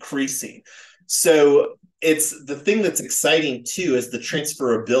decreasing. So it's the thing that's exciting too is the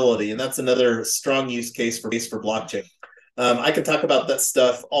transferability, and that's another strong use case for blockchain. I can talk about that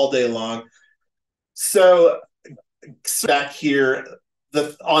stuff all day long. So back here,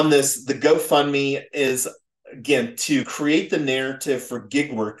 the GoFundMe is, again, to create the narrative for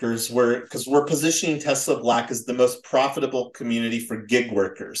gig workers, because we're positioning Tesla Black as the most profitable community for gig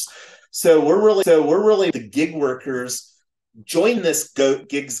workers. So we're really the gig workers join this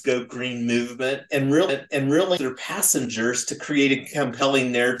Gigs Go Green movement and really their passengers to create a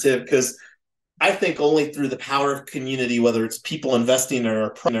compelling narrative, because I think only through the power of community, whether it's people investing in our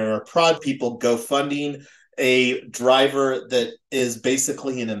prod, people GoFunding, a driver that is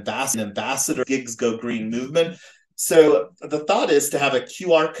basically an ambassador Gigs Go Green movement. So the thought is to have a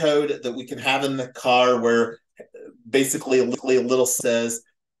QR code that we can have in the car where basically a little says,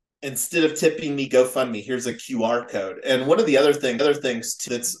 instead of tipping me, GoFundMe, here's a QR code. And one of the other things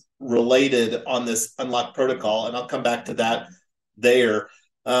that's related on this unlock protocol, and I'll come back to that there.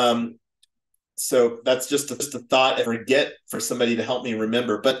 So that's just a thought I forget for somebody to help me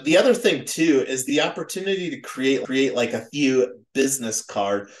remember. But the other thing too is the opportunity to create like a few business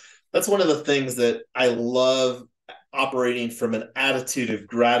card. That's one of the things that I love, operating from an attitude of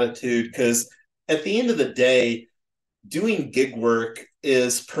gratitude, because at the end of the day, doing gig work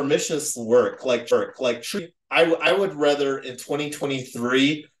is permissionless work. I would rather in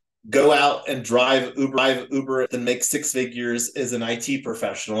 2023 go out and drive Uber than make six figures as an IT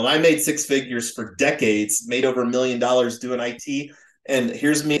professional. And I made six figures for decades, made over $1 million doing IT. And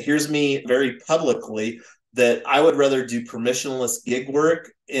here's me very publicly that I would rather do permissionless gig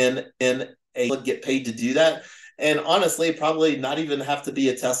work in a get paid to do that. And honestly, probably not even have to be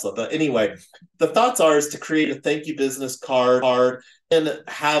a Tesla. But anyway, the thoughts are is to create a thank you business card and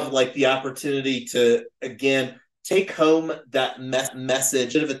have like the opportunity to, again, take home that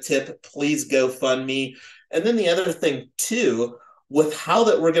message of a tip, please go fund me. And then the other thing too, with how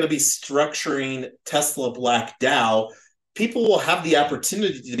that we're going to be structuring Tesla Black DAO, people will have the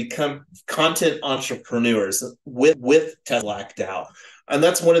opportunity to become content entrepreneurs with Tesla Black DAO. And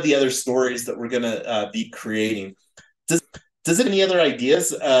that's one of the other stories that we're going to be creating. Does it any other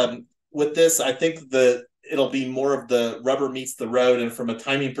ideas with this? I think it'll be more of the rubber meets the road. And from a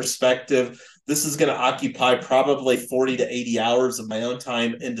timing perspective, this is going to occupy probably 40 to 80 hours of my own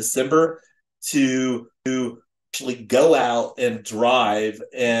time in December to actually go out and drive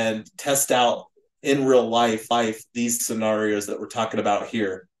and test out in real life these scenarios that we're talking about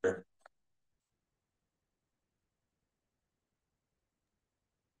here.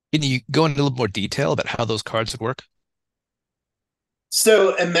 Can you go into a little more detail about how those cards would work?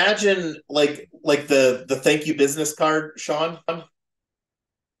 So imagine like the thank you business card, Sean.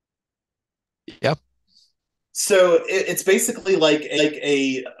 Yep. So it's basically like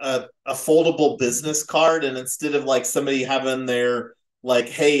a foldable business card, and instead of like somebody having their like,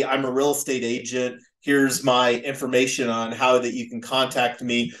 hey, I'm a real estate agent, here's my information on how that you can contact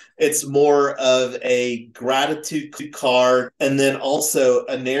me. It's more of a gratitude card, and then also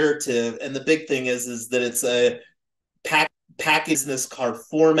a narrative. And the big thing is that it's a package business card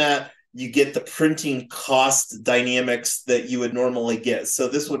format. You get the printing cost dynamics that you would normally get. So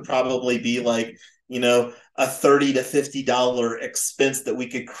this would probably be like, a $30 to $50 expense that we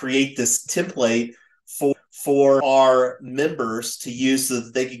could create this template for our members to use so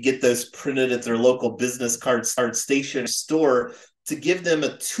that they could get those printed at their local business card station store, to give them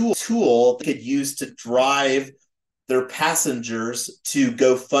a tool they could use to drive their passengers to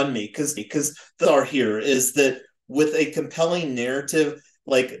GoFundMe. Because the here is that with a compelling narrative,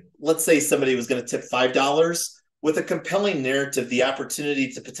 like let's say somebody was going to tip $5, with a compelling narrative, the opportunity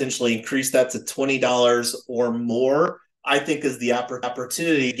to potentially increase that to $20 or more, I think is the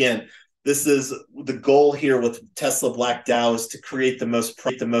opportunity. Again, this is the goal here with Tesla Black DAO, is to create the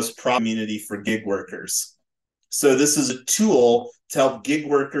most community for gig workers. So this is a tool to help gig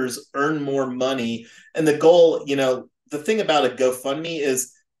workers earn more money. And the goal, the thing about a GoFundMe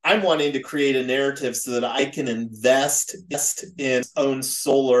is I'm wanting to create a narrative so that I can invest in own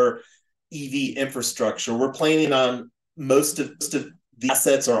solar EV infrastructure. We're planning on most of the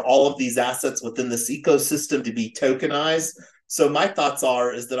assets, or all of these assets within this ecosystem, to be tokenized. So my thoughts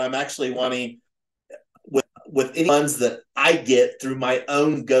is that I'm actually wanting, with any funds that I get through my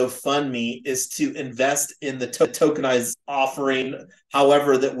own GoFundMe, is to invest in the tokenized offering,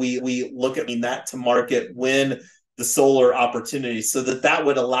 however that we look at that to market when the solar opportunity, so that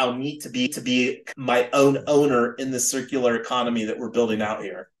would allow me to be my own owner in the circular economy that we're building out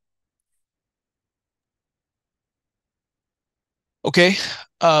here. Okay.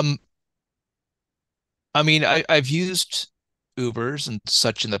 I mean, I've used Ubers and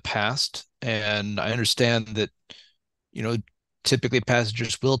such in the past, and I understand that, typically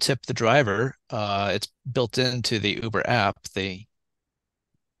passengers will tip the driver. It's built into the Uber app. They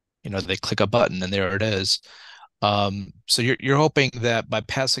click a button and there it is. So you're hoping that by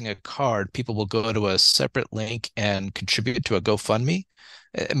passing a card, people will go to a separate link and contribute to a GoFundMe.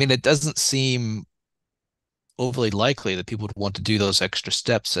 I mean, it doesn't seem overly likely that people would want to do those extra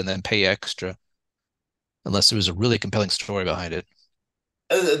steps and then pay extra, unless there was a really compelling story behind it.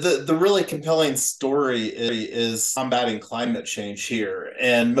 The really compelling story is combating climate change here,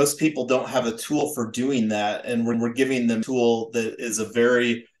 and most people don't have a tool for doing that, and we're giving them a tool that is a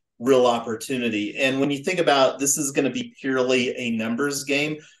very real opportunity. And when you think about, this is going to be purely a numbers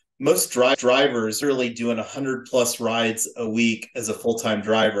game, most drivers really doing 100 plus rides a week as a full-time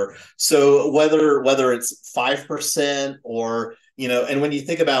driver. So whether it's 5% or, and when you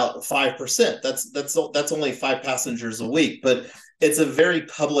think about 5%, that's only 5 passengers a week, but it's a very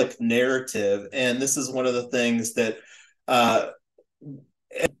public narrative. And this is one of the things that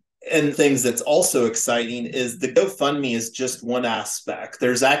and things that's also exciting is the GoFundMe is just one aspect.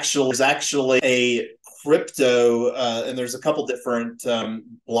 There's actually a crypto, and there's a couple different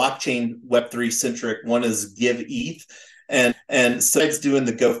blockchain Web3 centric. One is Give ETH, and so it's doing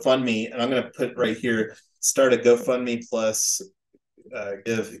the GoFundMe, and I'm going to put right here, start a GoFundMe plus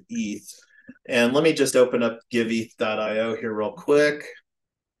Give ETH, and let me just open up GiveETH.io here real quick.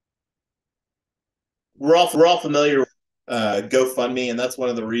 We're all familiar with GoFundMe, and that's one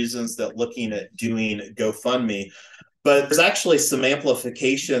of the reasons that looking at doing GoFundMe. But there's actually some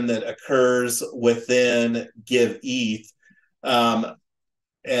amplification that occurs within Give ETH.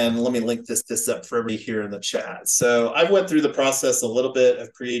 And let me link this up for everybody here in the chat. So I went through the process a little bit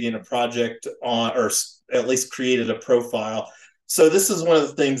of creating a project on, or at least created a profile. So this is one of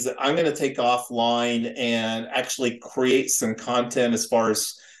the things that I'm going to take offline and actually create some content as far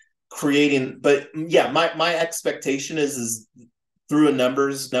as creating. But yeah, my expectation is through a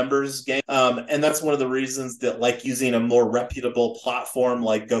numbers game, and that's one of the reasons that, like, using a more reputable platform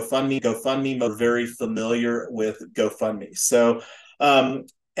like GoFundMe, we're very familiar with GoFundMe. So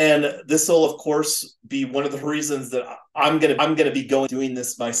and this will of course be one of the reasons that I'm gonna be doing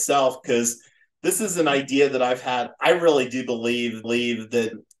this myself, because this is an idea that I've had. I really do believe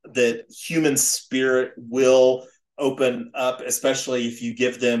that human spirit will open up, especially if you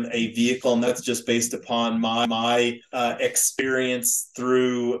give them a vehicle, and that's just based upon my experience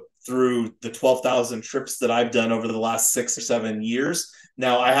through the 12,000 trips that I've done over the last 6 or 7 years.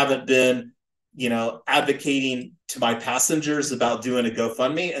 Now, I haven't been, advocating to my passengers about doing a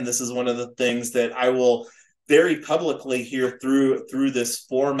GoFundMe, and this is one of the things that I will very publicly here through this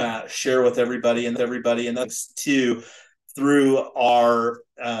format share with everybody, and that's too through our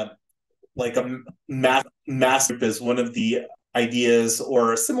like a mass group is one of the ideas,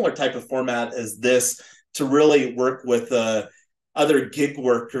 or a similar type of format as this, to really work with other gig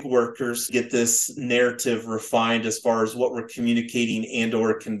workers to get this narrative refined as far as what we're communicating and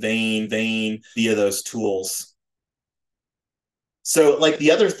or conveying via those tools. So, like,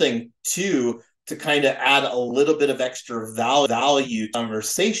 the other thing too, to kind of add a little bit of extra value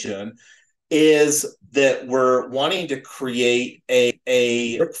conversation, is that we're wanting to create a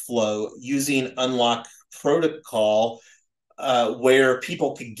workflow using Unlock Protocol, where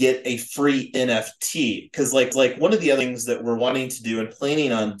people could get a free NFT. Because like one of the other things that we're wanting to do and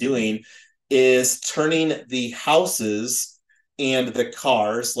planning on doing is turning the houses and the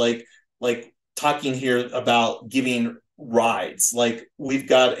cars, like talking here about giving rides. Like, we've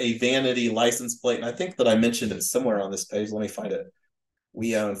got a vanity license plate, and I think that I mentioned it somewhere on this page. Let me find it.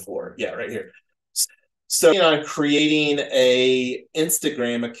 We own 4. Yeah, right here. So, I'm creating a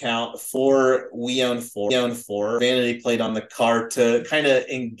Instagram account for We Own 4, vanity plate on the car, to kind of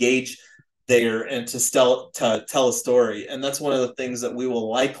engage there and to tell a story. And that's one of the things that we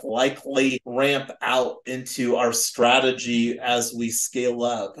will likely ramp out into our strategy as we scale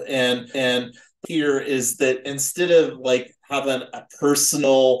up. And here is that instead of like having a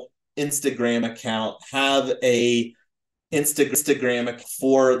personal Instagram account, have a Instagram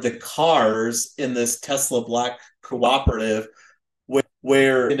for the cars in this Tesla Black cooperative,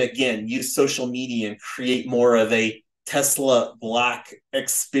 where and again, use social media and create more of a Tesla Black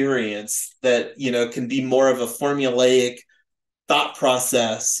experience that, can be more of a formulaic thought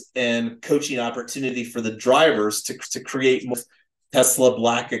process and coaching opportunity for the drivers to create more Tesla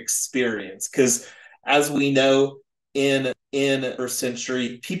Black experience. Because as we know, in the first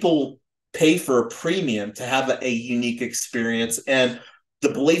century, people pay for a premium to have a unique experience, and the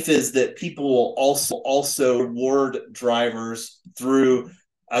belief is that people will also reward drivers through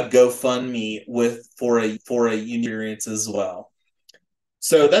a GoFundMe for a unique experience as well.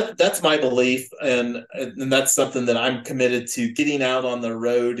 So that's my belief, and that's something that I'm committed to getting out on the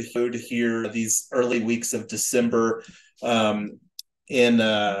road here these early weeks of December, and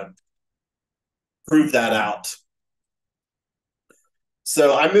prove that out.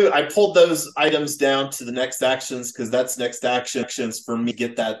 So I pulled those items down to the next actions, because that's next actions for me,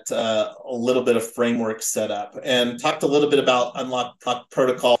 get that a little bit of framework set up, and talked a little bit about Unlock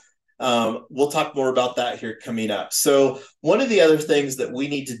Protocol. We'll talk more about that here coming up. So one of the other things that we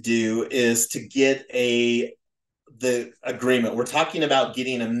need to do is to get the agreement. We're talking about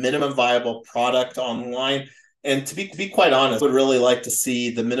getting a minimum viable product online. And to be quite honest, I would really like to see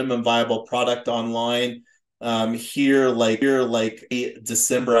the minimum viable product online here like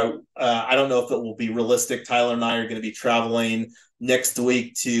December. I don't know if it will be realistic. Tyler and I are going to be traveling next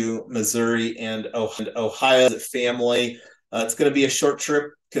week to Missouri and Ohio as a family. It's going to be a short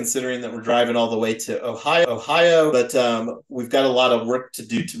trip considering that we're driving all the way to Ohio, but we've got a lot of work to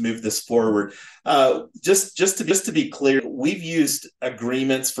do to move this forward. Just to be clear, we've used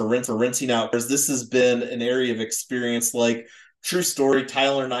agreements for renting out. This has been an area of experience. Like, true story,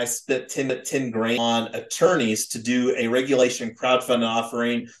 Tyler and I spent 10 grand on attorneys to do a regulation crowdfunding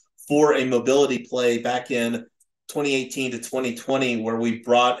offering for a mobility play back in 2018 to 2020, where we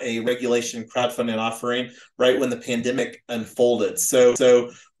brought a regulation crowdfunding offering right when the pandemic unfolded.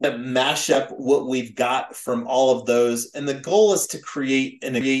 So mash up what we've got from all of those. And the goal is to create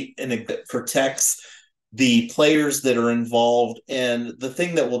an that protects the players that are involved. And the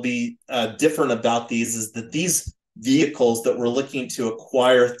thing that will be different about these is that these vehicles that we're looking to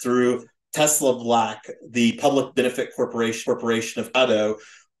acquire through Tesla Black, the public benefit corporation of Colorado,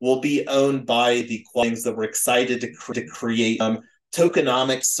 will be owned by the things that we're excited to create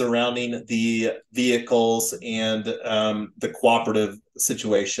tokenomics surrounding the vehicles and the cooperative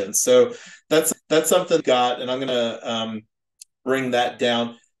situation. So that's something we got, and I'm going to bring that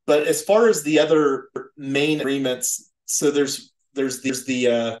down. But as far as the other main agreements, so there's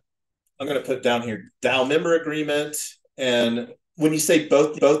the I'm going to put down here DAO member agreement. And when you say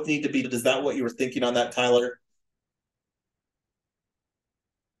both need to be, is that what you were thinking on that, Tyler?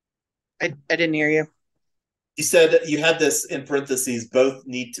 I didn't hear you. You said you had this in parentheses, both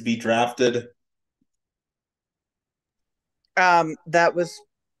need to be drafted. That was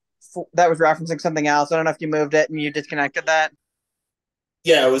referencing something else. I don't know if you moved it and you disconnected that.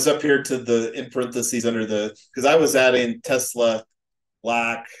 Yeah, it was up here to the in parentheses under the, because I was adding Tesla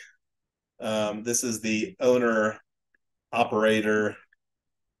Black. This is the owner, operator,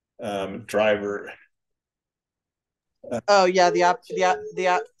 driver. Oh yeah, the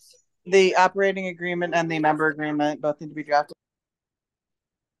operating agreement and the member agreement both need to be drafted.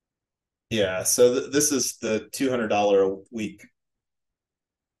 Yeah, so this is the $200 a week.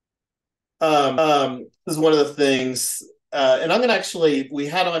 This is one of the things, and I'm gonna actually, we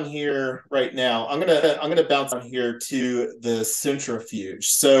had on here right now. I'm gonna bounce on here to the centrifuge.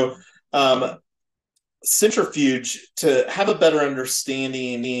 So centrifuge, to have a better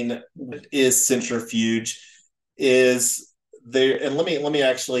understanding what is centrifuge, is there, and let me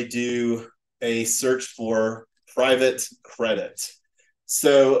actually do a search for private credit.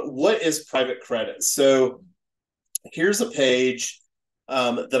 So what is private credit? So here's a page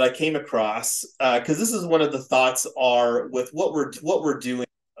that I came across, because this is one of the thoughts are with what we're doing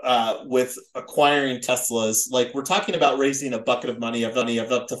with acquiring Teslas. Like, we're talking about raising a bucket of money of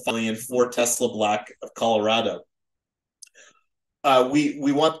up to $5 million for Tesla Black of Colorado.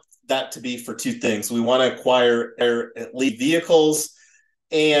 We want that to be for two things. We want to acquire at least vehicles,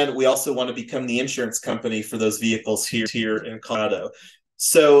 and we also want to become the insurance company for those vehicles here in Colorado.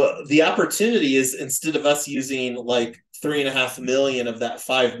 So the opportunity is, instead of us using like $3.5 million of that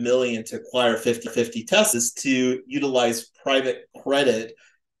 $5 million to acquire 50 Teslas, to utilize private credit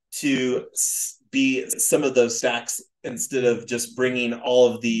to be some of those stacks, instead of just bringing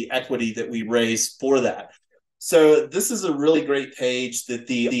all of the equity that we raise for that. So this is a really great page that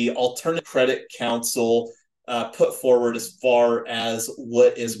the Alternative Credit Council put forward as far as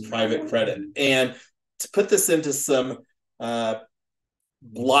what is private credit. And to put this into some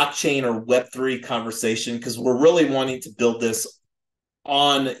blockchain or Web3 conversation, because we're really wanting to build this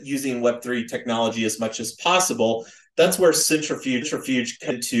on using Web3 technology as much as possible, that's where centrifuge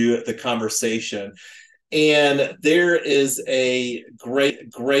come to the conversation. And there is a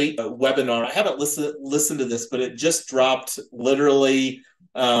great webinar. I haven't listened to this, but it just dropped literally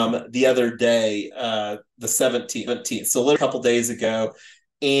the other day, the 17th, so a couple days ago.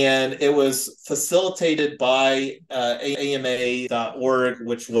 And it was facilitated by AMA.org,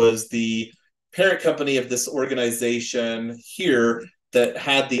 which was the parent company of this organization here that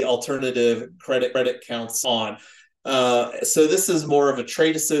had the Alternative Credit Council on. So this is more of a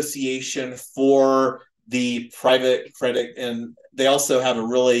trade association for the private credit, and they also have a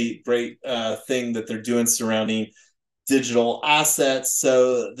really great thing that they're doing surrounding digital assets.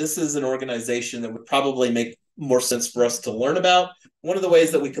 So this is an organization that would probably make more sense for us to learn about. One of the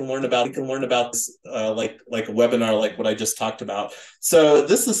ways that we can learn about this, like a webinar, like what I just talked about. So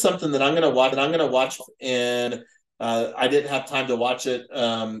this is something that I'm going to watch, and I didn't have time to watch it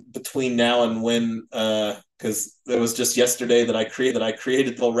between now and when, because it was just yesterday that I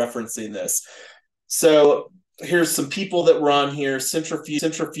created while referencing this. So here's some people that were on here.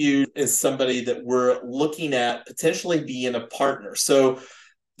 Centrifuge is somebody that we're looking at potentially being a partner. So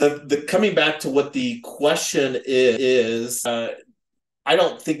the coming back to what the question is, I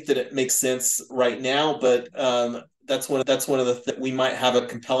don't think that it makes sense right now, but that's one of the things. We might have a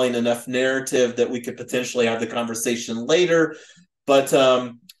compelling enough narrative that we could potentially have the conversation later. But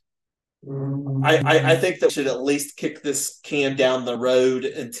I think that we should at least kick this can down the road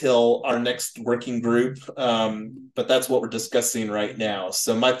until our next working group. But that's what we're discussing right now.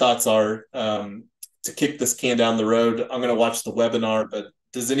 So my thoughts are to kick this can down the road. I'm going to watch the webinar, but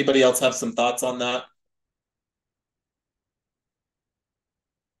does anybody else have some thoughts on that?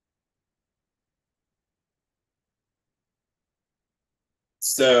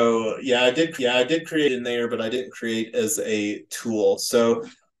 So yeah, I did create in there, but I didn't create as a tool. So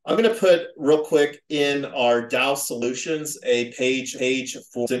I'm going to put real quick in our DAO solutions a page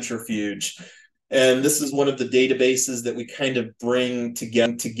for Centrifuge. And this is one of the databases that we kind of bring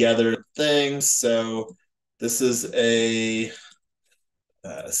together things. So this is a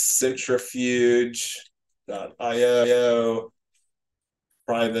centrifuge.io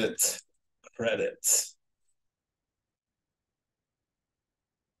private credit.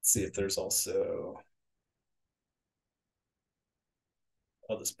 See if there's also,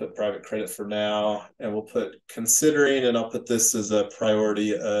 I'll just put private credit for now, and we'll put considering, and I'll put this as a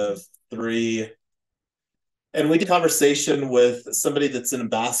priority of 3. And we did a conversation with somebody that's an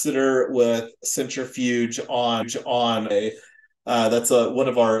ambassador with Centrifuge on a that's one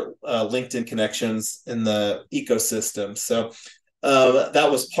of our LinkedIn connections in the ecosystem. So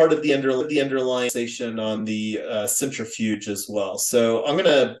that was part of the underlying conversation on the Centrifuge as well. So I'm going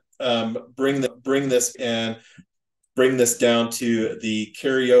to bring this down to the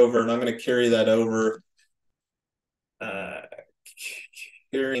carryover, and I'm going to carry that over,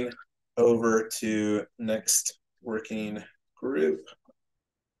 carrying over to next working group.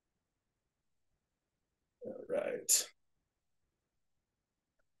 All right.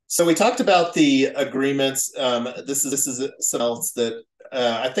 So we talked about the agreements. This is something else that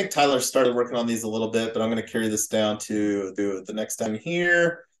I think Tyler started working on these a little bit, but I'm going to carry this down to the next time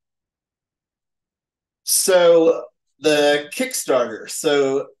here. So the Kickstarter.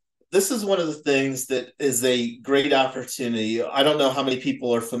 So this is one of the things that is a great opportunity. I don't know how many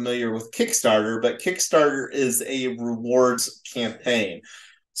people are familiar with Kickstarter, but Kickstarter is a rewards campaign.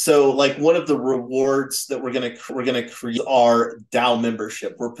 So like one of the rewards that we're gonna create are DAO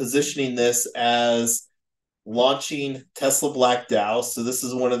membership. We're positioning this as launching Tesla Black DAO. So this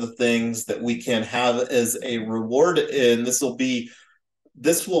is one of the things that we can have as a reward, and this will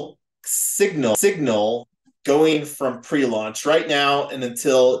signal going from pre-launch right now and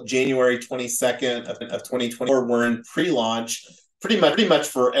until January 22nd of 2024. We're in pre-launch pretty much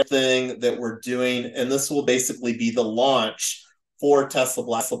for everything that we're doing, and this will basically be the launch for Tesla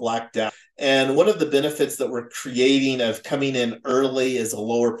Black DAO. And one of the benefits that we're creating of coming in early is a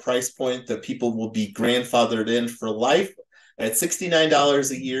lower price point that people will be grandfathered in for life at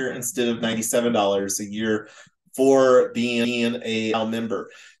 $69 a year instead of $97 a year for being a DAO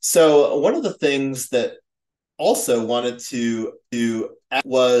member. So one of the things that also wanted to do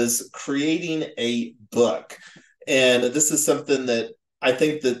was creating a book. And this is something that I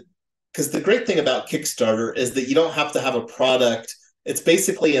think that, because the great thing about Kickstarter is that you don't have to have a product. It's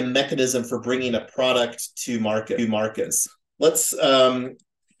basically a mechanism for bringing a product to markets. Let's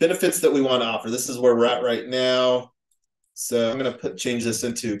benefits that we want to offer. This is where we're at right now. So I'm going to change this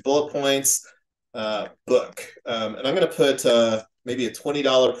into bullet points, book, and I'm going to put maybe a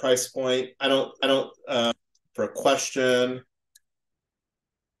 $20 price point. I don't for a question,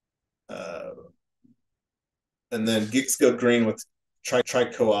 and then Geeks Go Green with try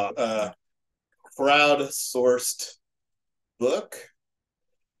co-op, crowd-sourced book.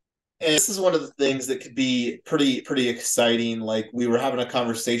 And this is one of the things that could be pretty exciting. Like we were having a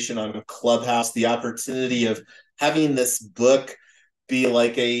conversation on Clubhouse, the opportunity of having this book be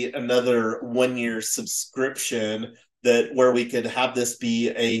like another 1-year subscription, that where we could have this be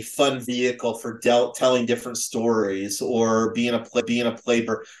a fun vehicle for telling different stories or being a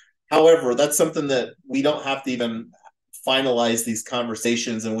playbook. However, that's something that we don't have to even finalize these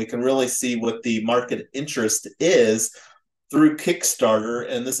conversations, and we can really see what the market interest is through Kickstarter.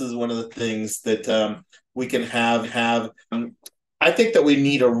 And this is one of the things that we can have. I think that we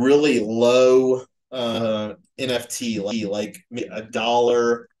need a really low NFT, like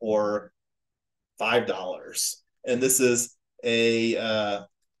 $1 or $5. And this is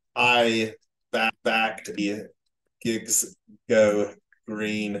I back to be Gigs Go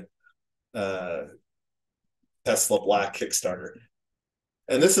Green Tesla Black Kickstarter.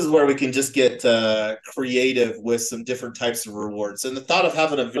 And this is where we can just get creative with some different types of rewards. And the thought of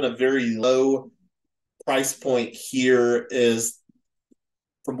having a very low price point here is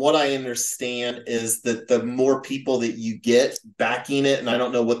from what I understand, is that the more people that you get backing it, and I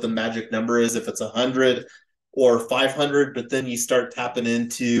don't know what the magic number is, if it's 100 or 500, but then you start tapping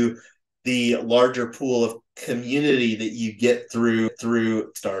into the larger pool of community that you get through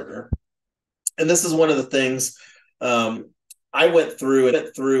Starter. And this is one of the things I went through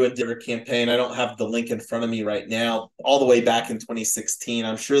a different campaign. I don't have the link in front of me right now, all the way back in 2016.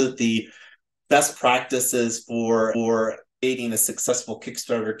 I'm sure that the best practices for creating a successful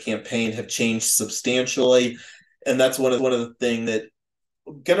Kickstarter campaign have changed substantially. And that's one of the things that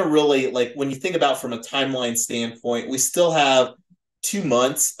gonna really, like, when you think about from a timeline standpoint, we still have 2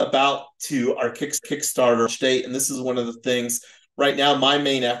 months about to our Kickstarter date. And this is one of the things right now, my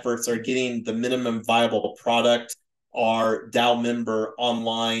main efforts are getting the minimum viable product, our DAO member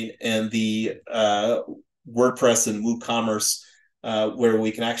online, and the WordPress and WooCommerce, where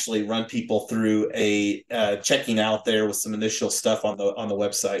we can actually run people through a checking out there with some initial stuff on the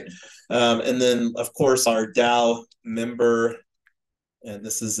website. And then, of course, our DAO member, and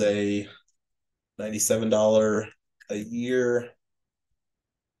this is a $97 a year.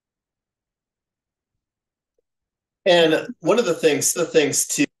 And one of the things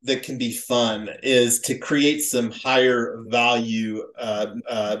too that can be fun is to create some higher value,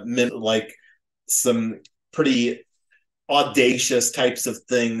 like some pretty audacious types of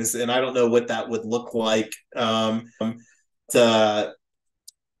things. And I don't know what that would look like. I'm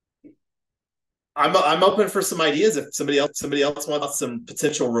open for some ideas. If somebody else wants some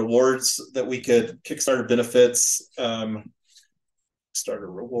potential rewards that we could Kickstarter benefits, Kickstarter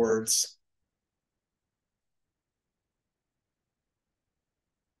rewards.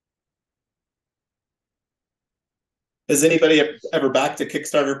 Has anybody ever backed a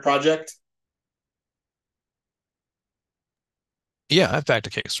Kickstarter project? Yeah, I've backed a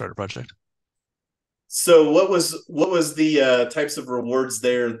Kickstarter project. So what was the types of rewards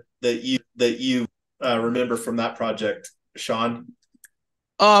there that you remember from that project, Sean?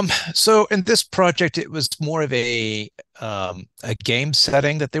 So in this project, it was more of a game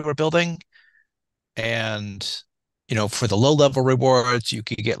setting that they were building. And, for the low level rewards, you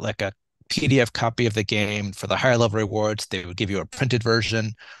could get like a PDF copy of the game. For the higher level rewards, they would give you a printed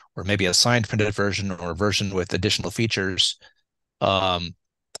version, or maybe a signed printed version, or a version with additional features. And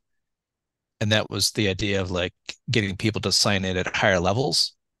that was the idea of like getting people to sign in at higher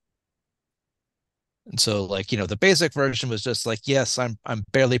levels. And so, like, the basic version was just like, yes, I'm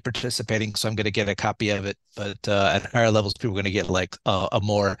barely participating, so I'm going to get a copy of it. But at higher levels, people are going to get like a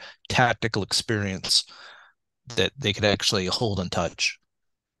more tactical experience that they could actually hold and touch.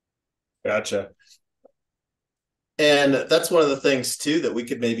 Gotcha. And that's one of the things too that we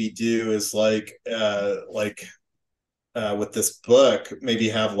could maybe do is like with this book, maybe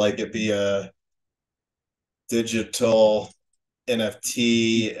have like it be a digital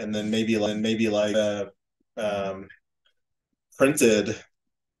NFT, and then maybe like a printed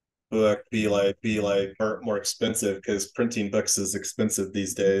book be like more expensive, because printing books is expensive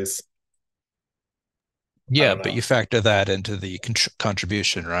these days. Yeah, but you factor that into the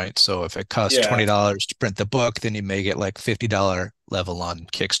contribution, right? So if it costs $20 to print the book, then you may get like $50 level on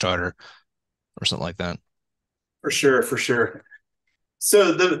Kickstarter or something like that. For sure.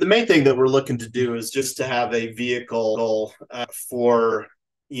 So the main thing that we're looking to do is just to have a vehicle for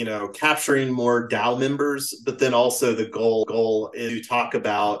capturing more DAO members, but then also the goal is to talk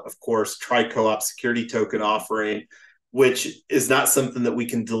about, of course, tri-co-op security token offering, which is not something that we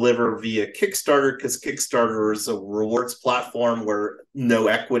can deliver via Kickstarter, because Kickstarter is a rewards platform where no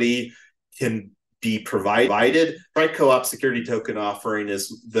equity can be provided. Tri-co-op security token offering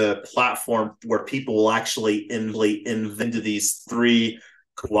is the platform where people will actually invent these three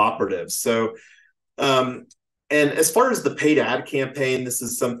cooperatives. So, and as far as the paid ad campaign, this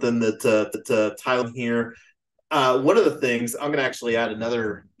is something that Tyler here. One of the things I'm going to actually add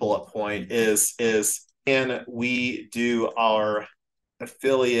another bullet point is can we do our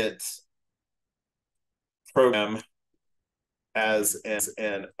affiliate program as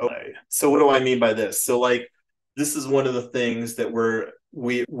an OA? So what do I mean by this? So like, this is one of the things that we're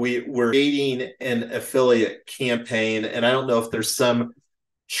creating an affiliate campaign, and I don't know if there's some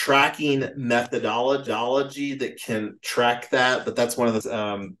tracking methodology that can track that, but that's one of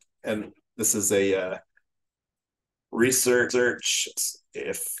the and this is a research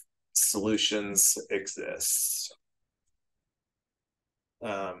if solutions exist.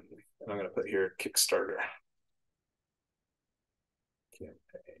 I'm going to put here Kickstarter campaign.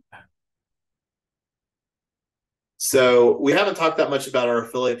 So we haven't talked that much about our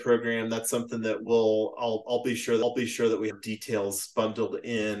affiliate program. That's something that I'll be sure that we have details bundled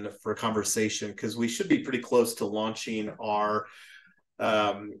in for conversation, because we should be pretty close to launching our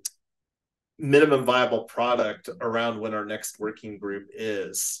minimum viable product around when our next working group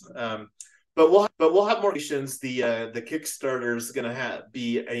is. But we'll have more questions. The Kickstarter is going to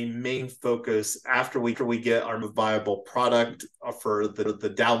be a main focus after we get our viable product for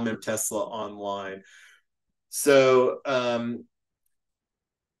the DAO member Tesla online. So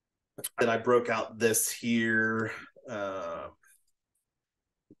and I broke out this here.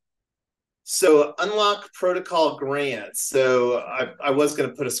 So unlock protocol grants. So I was going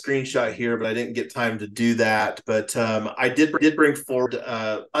to put a screenshot here, but I didn't get time to do that. But I did bring forward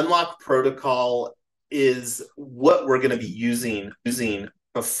unlock protocol is what we're going to be using to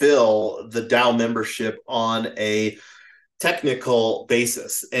fulfill the DAO membership on a technical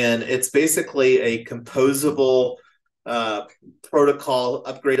basis. And it's basically a composable protocol,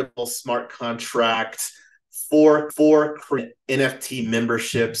 upgradable smart contract for NFT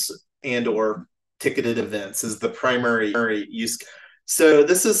memberships and or ticketed events is the primary use. So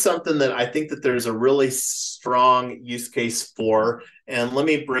this is something that I think that there's a really strong use case for. And let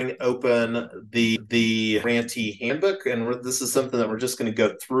me bring open the grantee handbook. And this is something that we're just going to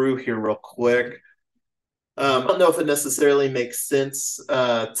go through here real quick. I don't know if it necessarily makes sense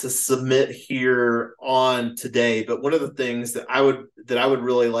to submit here on today, but one of the things that I would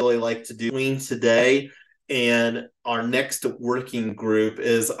really like to do between today and our next working group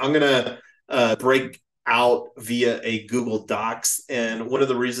is I'm going to break out via a Google Docs. And one of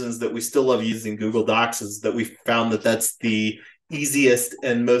the reasons that we still love using Google Docs is that we found that that's the easiest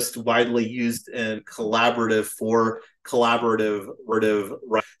and most widely used and collaborative for collaborative.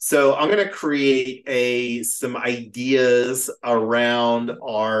 So I'm going to create some ideas around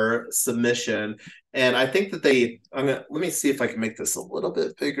our submission. And I think that let me see if I can make this a little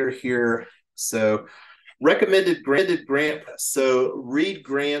bit bigger here. So recommended grant. So read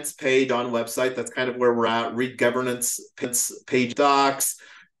grants page on website. That's kind of where we're at. Read governance page docs.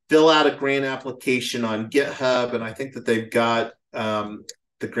 Fill out a grant application on GitHub. And I think that they've got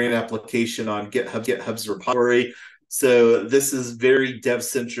the grant application on GitHub's repository. So this is very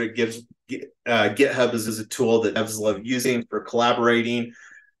dev-centric. GitHub is a tool that devs love using for collaborating.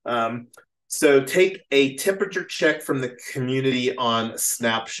 So take a temperature check from the community on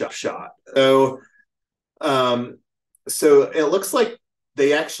Snapshot. So it looks like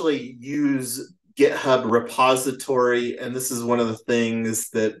they actually use GitHub repository, and this is one of the things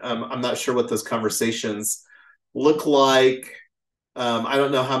that I'm not sure what those conversations look like. I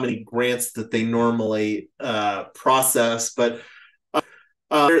don't know how many grants that they normally process, but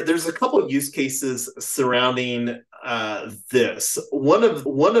there's a couple of use cases surrounding this. One of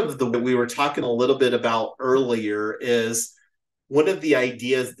the we were talking a little bit about earlier is one of the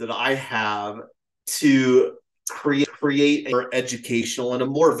ideas that I have to create a more educational and a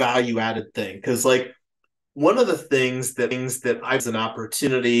more value-added thing. Because like one of the things that I have as an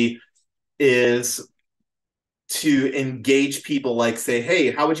opportunity is to engage people, like say,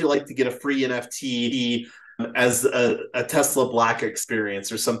 hey, how would you like to get a free NFT as a Tesla Black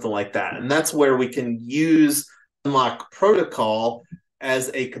experience or something like that? And that's where we can use Unlock Protocol as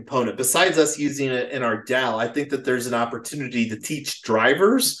a component. Besides us using it in our DAO, I think that there's an opportunity to teach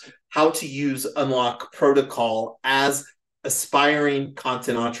drivers how to use Unlock Protocol as aspiring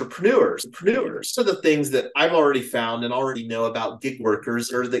content entrepreneurs. So the things that I've already found and already know about gig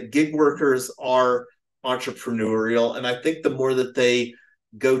workers are that gig workers are entrepreneurial. And I think the more that they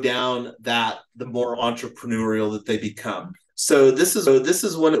go down that, the more entrepreneurial that they become. So this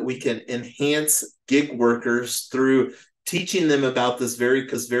is one that we can enhance gig workers through teaching them about this very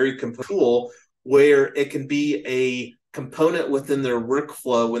tool where it can be a component within their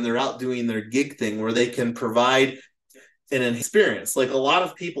workflow when they're out doing their gig thing, where they can provide an experience. Like a lot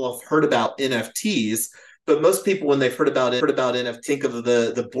of people have heard about NFTs, but most people, when they've heard about NFT, think of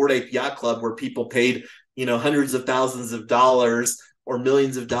the Bored Ape Yacht Club, where people paid, hundreds of thousands of dollars or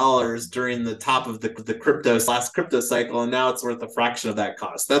millions of dollars during the top of the last crypto cycle, and now it's worth a fraction of that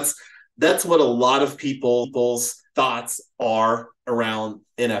cost. That's what a lot of people's thoughts are around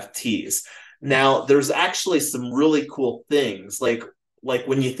NFTs. Now, there's actually some really cool things, like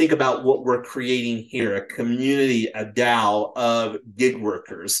when you think about what we're creating here, a community, a DAO of gig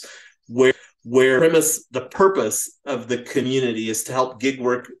workers, where the purpose of the community is to help gig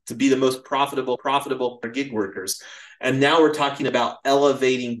work to be the most profitable for gig workers. And now we're talking about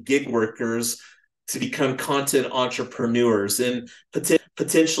elevating gig workers to become content entrepreneurs and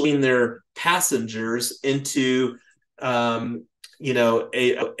potentially their passengers into a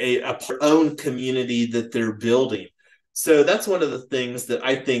own community that they're building. So that's one of the things that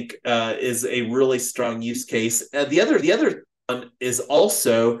I think is a really strong use case. The other one is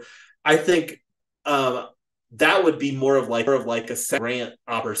also, I think that would be more of like a grant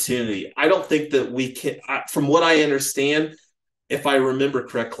opportunity. I don't think that we can, from what I understand, if I remember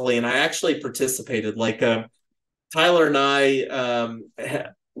correctly, and I actually participated, like Tyler and I,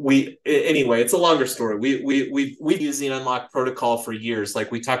 we anyway, it's a longer story. We've using Unlock Protocol for years.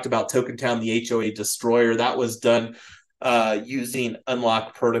 Like we talked about Token Town, the HOA Destroyer, that was done using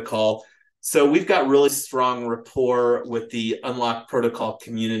Unlock Protocol. So we've got really strong rapport with the Unlock Protocol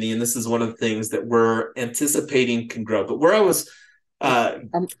community, and this is one of the things that we're anticipating can grow. But where I was,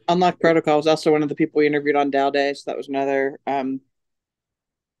 Unlock Protocol was also one of the people we interviewed on DAO Day, so that was another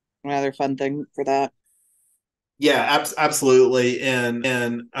fun thing for that. yeah, absolutely, and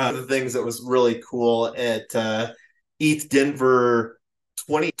the things that was really cool at ETH Denver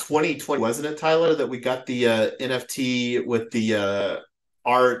 2020, wasn't it, Tyler, that we got the NFT with the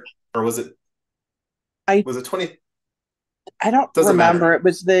art, or I was it 20? I don't Doesn't remember.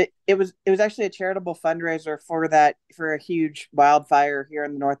 matter. It was actually a charitable fundraiser for a huge wildfire here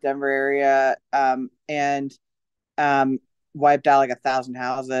in the North Denver area, and um, wiped out like 1,000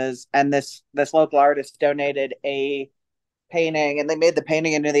 houses. And this local artist donated a painting, and they made the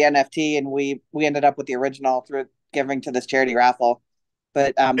painting into the NFT, and we ended up with the original through giving to this charity raffle.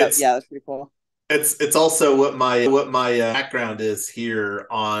 But It's that's pretty cool. it's also what my background is here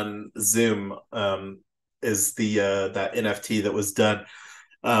on Zoom, is the that NFT that was done.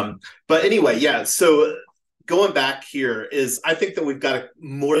 But anyway, yeah. So going back here is, I think that we've got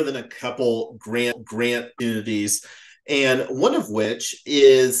more than a couple grant opportunities, and one of which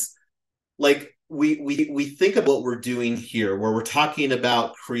is like we think of what we're doing here, where we're talking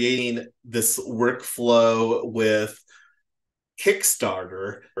about creating this workflow with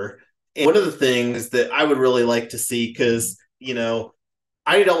Kickstarter. And one of the things that I would really like to see, because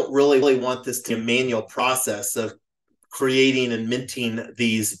I don't really want this to be a manual process of creating and minting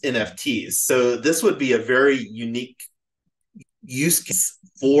these NFTs. So this would be a very unique use case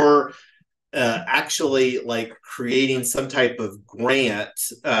for actually like creating some type of grant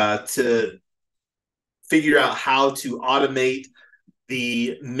to figure out how to automate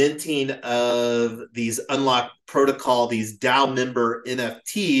the minting of these Unlock Protocol, these DAO member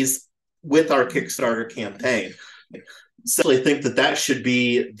NFTs with our Kickstarter campaign. So I think that that should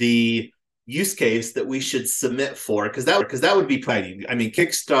be the use case that we should submit for, because that would be exciting. I mean,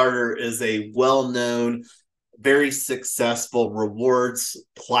 Kickstarter is a well-known, very successful rewards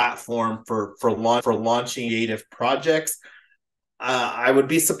platform for launching creative projects. I would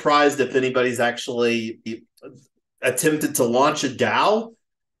be surprised if anybody's actually attempted to launch a DAO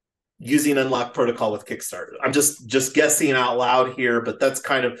using Unlock Protocol with Kickstarter. I'm just guessing out loud here, but that's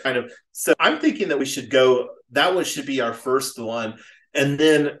kind of so I'm thinking that we should go, that one should be our first one. And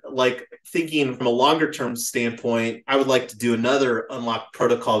then, like, thinking from a longer term standpoint, I would like to do another Unlock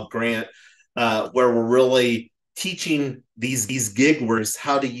Protocol grant where we're really teaching these gig workers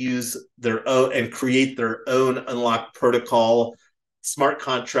how to use their own and create their own Unlock Protocol smart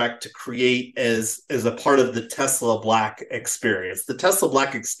contract to create as a part of the Tesla Black experience. The Tesla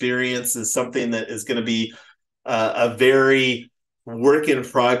Black experience is something that is going to be a very work in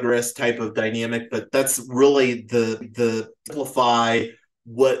progress type of dynamic, but that's really the simplify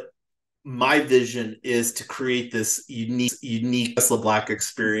what my vision is, to create this unique Tesla Black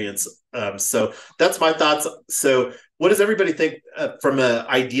experience. So that's my thoughts. So what does everybody think from an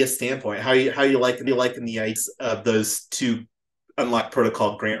idea standpoint? How you liking the ideas of those two Unlock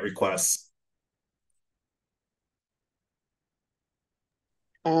Protocol grant requests?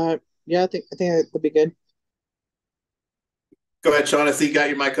 Yeah, I think that would be good. Go ahead, Sean. I see you got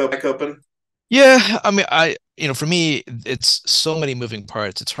your mic open. Yeah, I mean, for me, it's so many moving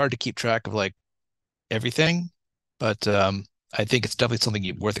parts. It's hard to keep track of like everything, but I think it's definitely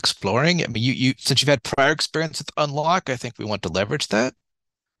something worth exploring. I mean, you since you've had prior experience with Unlock, I think we want to leverage that.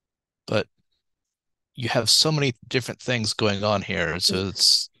 But you have so many different things going on here, so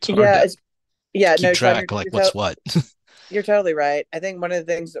it's hard Yeah, to keep no, Sean, track of like what's what. you're totally right. I think one of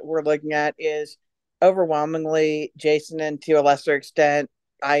the things that we're looking at is overwhelmingly Jason, and to a lesser extent,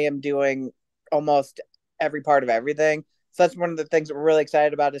 I am doing almost every part of everything. So that's one of the things that we're really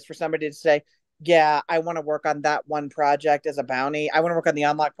excited about, is for somebody to say, yeah, I want to work on that one project as a bounty. I want to work on the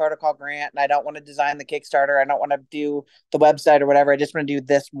Unlock Protocol grant, and I don't want to design the Kickstarter. I don't want to do the website or whatever. I just want to do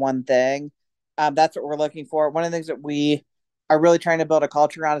this one thing. That's what we're looking for. One of the things that we are really trying to build a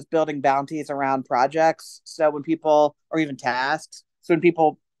culture around is building bounties around projects. So when people, or even tasks, so when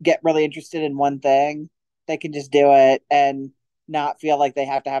people get really interested in one thing, they can just do it and not feel like they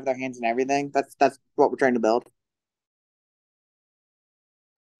have to have their hands in everything. That's what we're trying to build.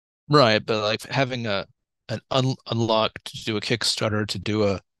 Right, but like having an unlock to do a Kickstarter, to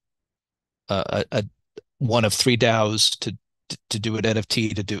do a one of three DAOs to do an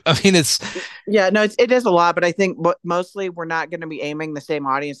NFT to do. I mean, it's Yeah, no, it is a lot, but I think mostly we're not going to be aiming the same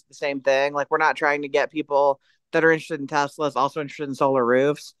audience at the same thing. Like we're not trying to get people that are interested in Teslas, also interested in solar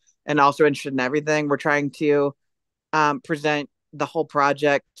roofs, and also interested in everything. We're trying to present the whole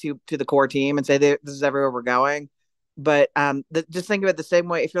project to the core team and say this is everywhere we're going. But just think of it the same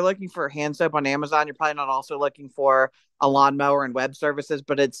way. If you're looking for hand soap on Amazon, you're probably not also looking for a lawnmower and web services,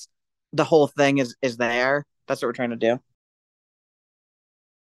 but it's the whole thing is there. That's what we're trying to do.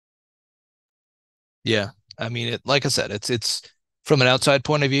 yeah. I mean, like I said, it's from an outside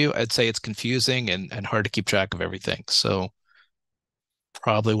point of view, I'd say it's confusing and hard to keep track of everything. So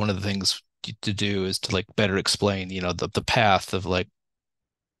probably one of the things to do is to like better explain, the path of like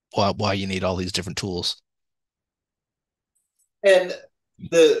why you need all these different tools. And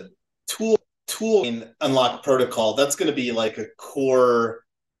the tool unlock protocol, that's going to be like a core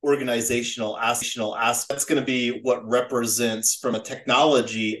organizational aspect. That's going to be what represents from a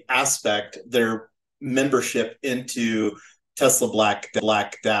technology aspect their membership into Tesla Black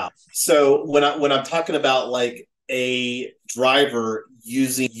DAO. So when I'm talking about like a driver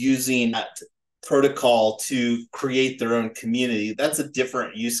using that protocol to create their own community, that's a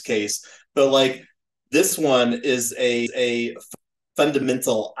different use case. But like this one is a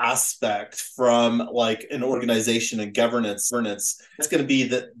fundamental aspect from like an organization and governance. It's going to be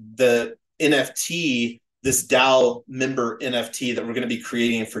the NFT, this DAO member NFT that we're going to be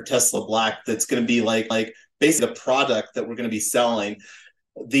creating for Tesla Black. That's going to be like basically the product that we're going to be selling.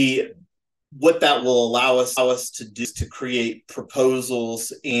 What that will allow us to do is to create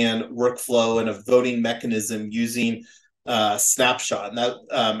proposals and workflow and a voting mechanism using Snapshot. And that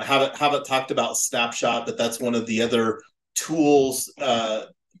haven't talked about Snapshot, but that's one of the other tools that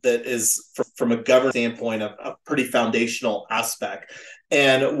is from a governance standpoint a pretty foundational aspect.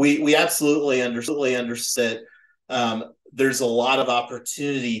 And we absolutely understood there's a lot of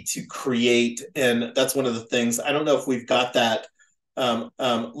opportunity to create, and that's one of the things. I don't know if we've got that.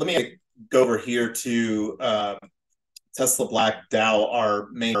 Let me go over here to Tesla Black DAO, our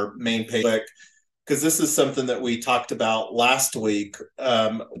main page, because this is something that we talked about last week.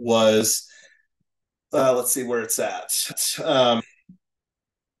 Was let's see where it's at.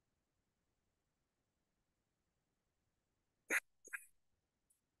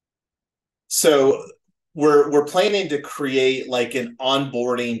 So we're planning to create like an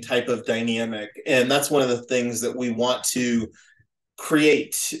onboarding type of dynamic, and that's one of the things that we want to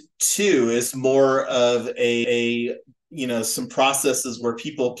create too, is more of a some processes where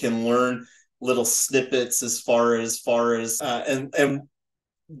people can learn little snippets as far as and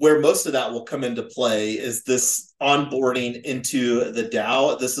where most of that will come into play is this onboarding into the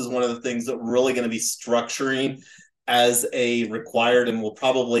DAO. This is one of the things that we're really going to be structuring as a required, and we'll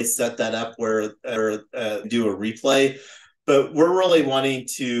probably set that up where do a replay. But we're really wanting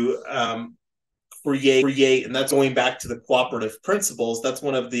to create, and that's going back to the cooperative principles. That's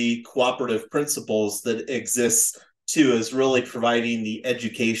one of the cooperative principles that exists too, is really providing the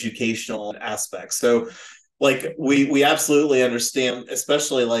educational aspects. So like we absolutely understand,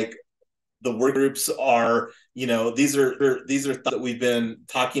 especially like the work groups are, these are things that we've been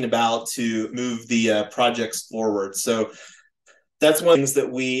talking about to move the projects forward. So that's one of the things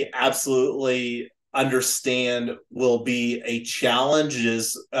that we absolutely understand will be a challenge,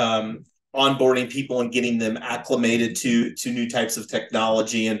 is onboarding people and getting them acclimated to new types of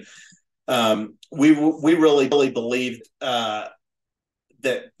technology. And we really believe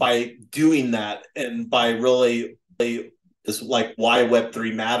that by doing that, and by really is like why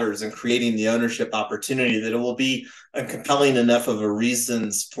Web3 matters and creating the ownership opportunity, that it will be a compelling enough of a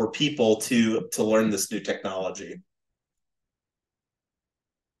reasons for people to learn this new technology.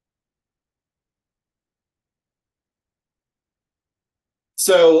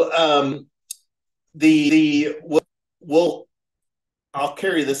 So I'll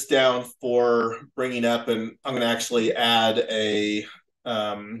carry this down for bringing up, and I'm going to actually add a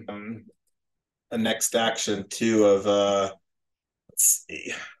next action too of let's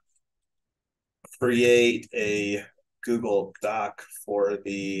see, create a Google Doc for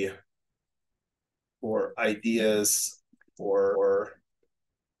ideas for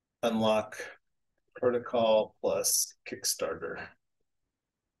unlock protocol plus Kickstarter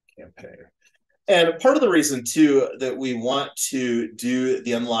campaign. And part of the reason too that we want to do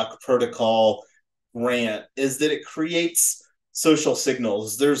the unlock protocol grant is that it creates social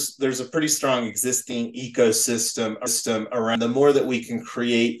signals. There's a pretty strong existing ecosystem around. The more that we can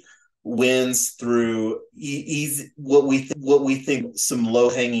create wins through easy, what we think some low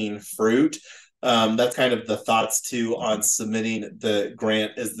hanging fruit, That's kind of the thoughts too on submitting the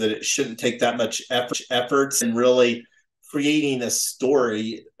grant, is that it shouldn't take that much efforts and really creating a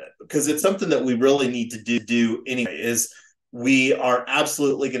story, because it's something that we really need to do anyway. Is we are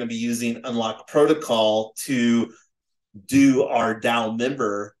absolutely going to be using Unlock Protocol to do our DAO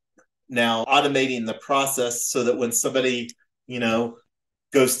member. Now, automating the process so that when somebody,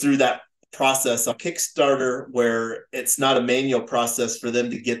 goes through that process on Kickstarter, where it's not a manual process for them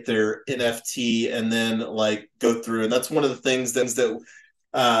to get their NFT and then like go through. And that's one of the things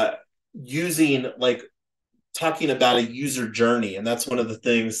that using, like, talking about a user journey. And that's one of the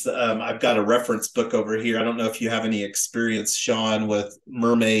things, I've got a reference book over here. I don't know if you have any experience, Sean, with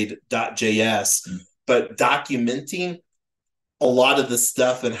mermaid.js, but documenting a lot of the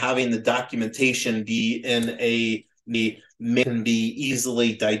stuff and having the documentation be in a can be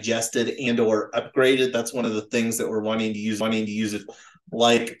easily digested and or upgraded. That's one of the things that we're wanting to use it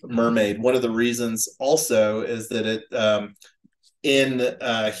like Mermaid. One of the reasons also is that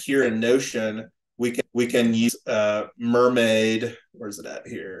it here in Notion, we can use Mermaid. Where's it at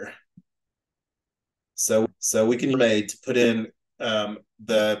here? So we can use Mermaid to put in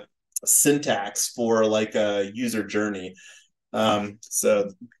the syntax for like a user journey.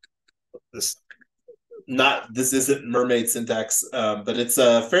 So this isn't Mermaid syntax, but it's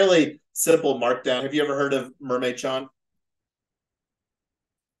a fairly simple markdown. Have you ever heard of Mermaid, Sean?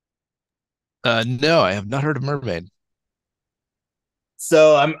 No, I have not heard of Mermaid.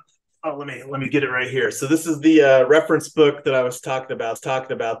 So let me get it right here. So this is the reference book that I was talking about.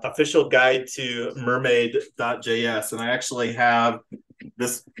 The official guide to mermaid.js, and I actually have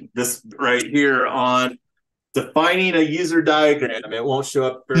this right here on defining a user diagram. It won't show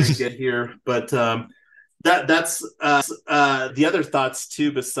up very good here, but that's the other thoughts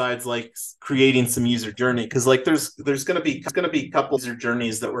too, besides like creating some user journey, because like there's gonna be a couple user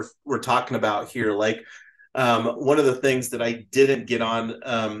journeys that we're talking about here. Like one of the things that I didn't get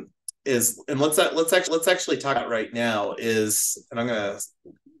on is, and let's actually talk about right now is, and I'm gonna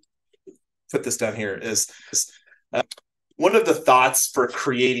put this down here, is one of the thoughts for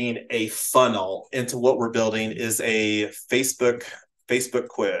creating a funnel into what we're building is a Facebook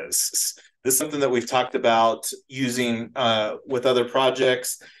quiz. This is something that we've talked about using with other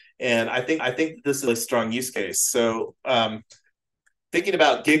projects, and I think this is a strong use case. So thinking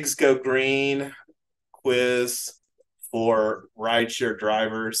about Gigs Go Green quiz for rideshare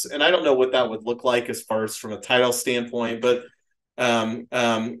drivers, and I don't know what that would look like as far as from a title standpoint, but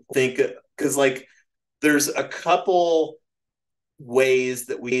think, because like there's a couple ways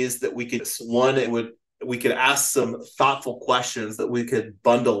that we could. One, we could ask some thoughtful questions that we could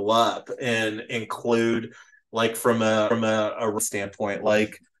bundle up and include, like from a standpoint,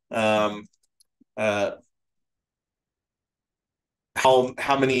 like how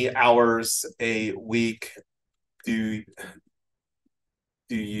many hours a week do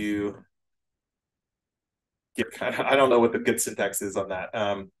you get? I don't know what the good syntax is on that.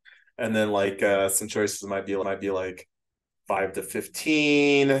 And then like some choices might be like 5 to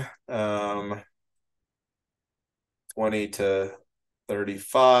 15, 20 to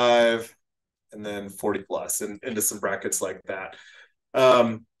 35, and then 40 plus, and into some brackets like that.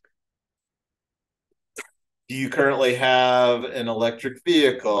 Do you currently have an electric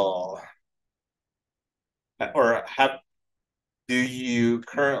vehicle? Or do you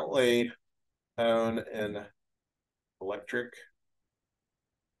currently own an electric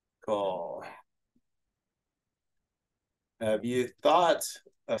vehicle? Have you thought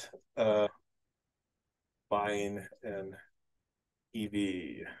of buying an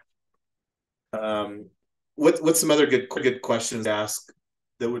EV? What's some other good questions to ask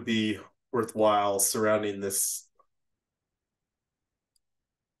that would be worthwhile surrounding this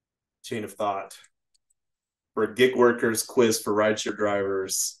chain of thought for a gig workers quiz for rideshare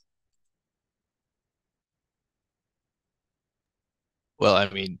drivers? Well, I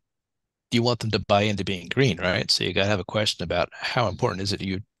mean, you want them to buy into being green, right? So you got to have a question about how important is it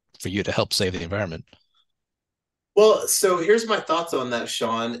for you to help save the environment. Well, so here's my thoughts on that,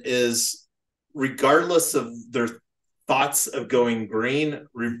 Sean, is regardless of their thoughts of going green,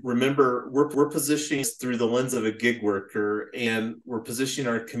 remember, we're positioning through the lens of a gig worker, and we're positioning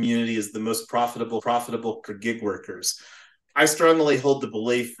our community as the most profitable for gig workers. I strongly hold the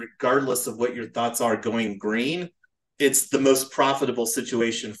belief, regardless of what your thoughts are going green, it's the most profitable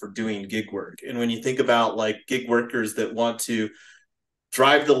situation for doing gig work. And when you think about like gig workers that want to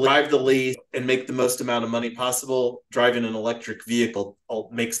drive the lease and make the most amount of money possible, driving an electric vehicle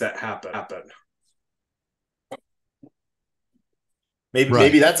makes that happen.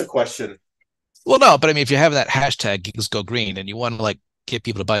 Maybe that's a question. Well, no, but I mean, if you have that hashtag Gigs Go Green and you want to like get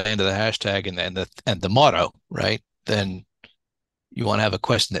people to buy into the hashtag and the motto, right? Then you want to have a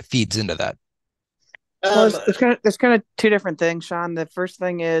question that feeds into that. Well, there's kind of two different things, Sean. The first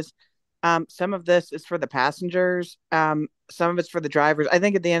thing is, some of this is for the passengers. Some of it's for the drivers. I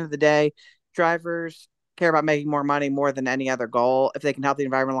think at the end of the day, drivers care about making more money more than any other goal. If they can help the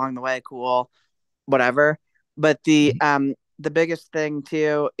environment along the way, cool, whatever. But the biggest thing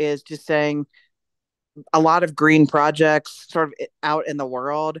too is just saying a lot of green projects sort of out in the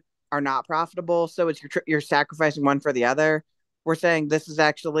world are not profitable. So it's you're sacrificing one for the other. We're saying this is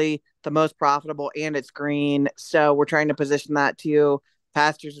actually the most profitable and it's green. So we're trying to position that to you.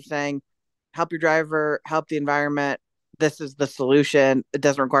 Pastors are saying, help your driver, help the environment. This is the solution. It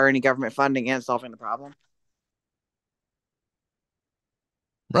doesn't require any government funding and solving the problem.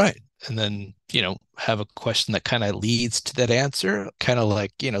 Right. And then, have a question that kind of leads to that answer, kind of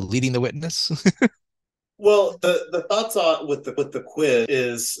like, leading the witness. Well, the thoughts on with the quiz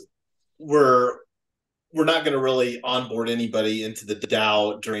is we're not going to really onboard anybody into the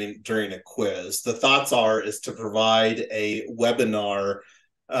DAO during a quiz. The thoughts is to provide a webinar,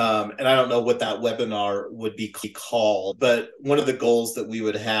 and I don't know what that webinar would be called, but one of the goals that we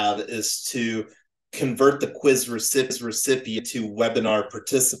would have is to convert the quiz recipient to webinar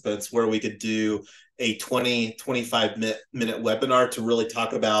participants, where we could do a 25 minute webinar to really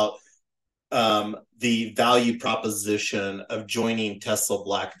talk about the value proposition of joining Tesla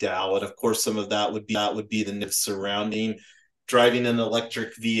Black DAO. And of course, some of that would be the myths surrounding driving an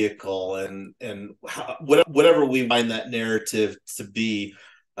electric vehicle and whatever we find that narrative to be.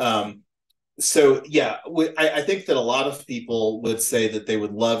 So yeah, I think that a lot of people would say that they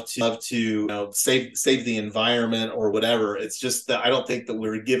would love to save the environment or whatever. It's just that I don't think that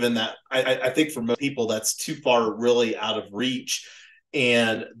we're given that. I think for most people that's too far, really out of reach.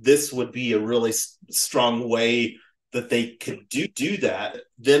 And this would be a really strong way that they could do that,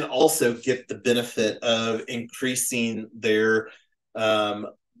 then also get the benefit of increasing their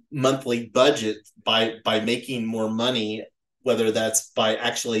monthly budget by making more money, whether that's by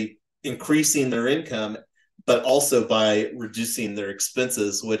actually increasing their income, but also by reducing their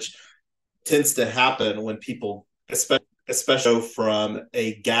expenses, which tends to happen when people, especially from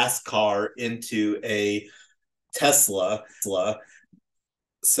a gas car into a Tesla.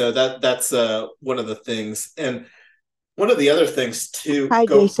 So that's one of the things. And one of the other things too. Hi,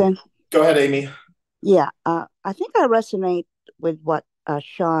 Jason. Go ahead, Amy. Yeah, I think I resonate with what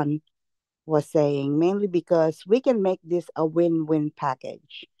Sean was saying, mainly because we can make this a win-win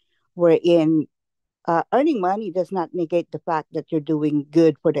package, wherein earning money does not negate the fact that you're doing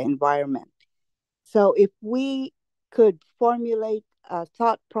good for the environment. So if we could formulate a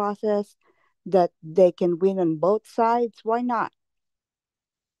thought process that they can win on both sides, why not?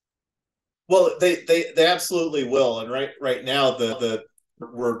 Well, they absolutely will. And right now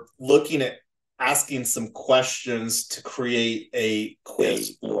we're looking at asking some questions to create a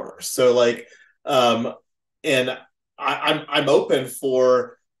quiz for. So and I'm open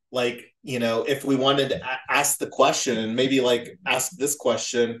for if we wanted to ask the question and maybe ask this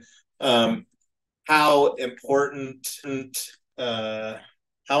question, how important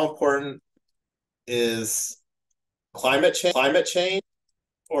is climate change?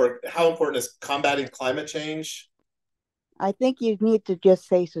 Or how important is combating climate change? I think you need to just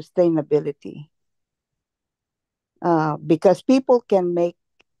say sustainability, because people can make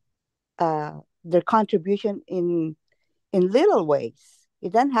their contribution in little ways.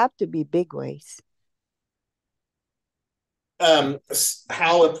 It doesn't have to be big ways.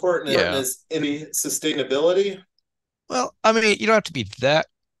 How important is any sustainability? Well, I mean, you don't have to be that.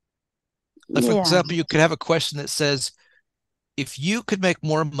 For example, you could have a question that says, if you could make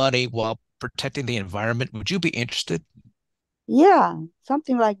more money while protecting the environment, would you be interested? Yeah,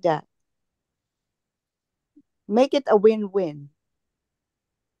 something like that. Make it a win-win.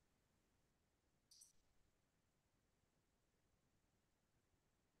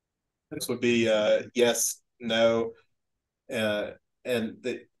 This would be yes, no, and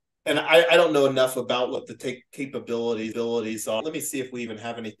I don't know enough about what the capabilities are. Let me see if we even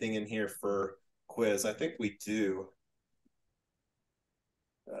have anything in here for quiz. I think we do.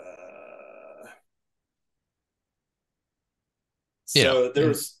 So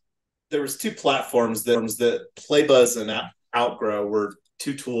there was two platforms that Playbuzz and Outgrow were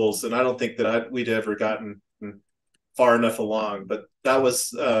two tools, and I don't think that we'd ever gotten far enough along. But that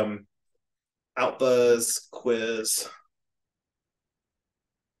was Outbuzz, Quiz.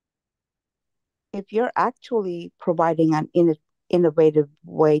 If you're actually providing an innovative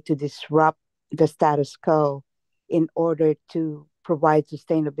way to disrupt the status quo in order to provide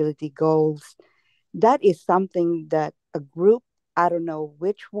sustainability goals, that is something that a group I don't know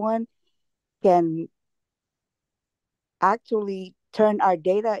which one, can actually turn our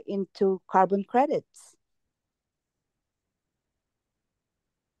data into carbon credits.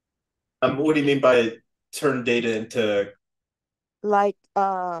 What do you mean by turn data into? Like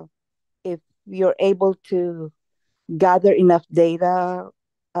if you're able to gather enough data,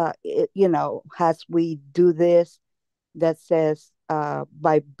 as we do this, that says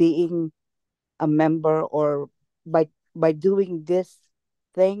by being a member, or by doing this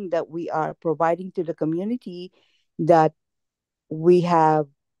thing that we are providing to the community, that we have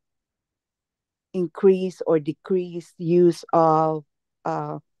increased or decreased use of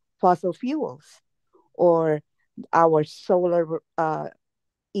uh, fossil fuels, or our solar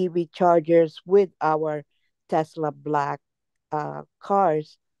EV chargers with our Tesla Black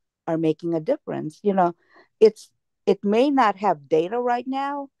cars are making a difference. It's it may not have data right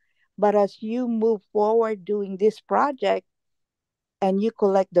now, but as you move forward doing this project and you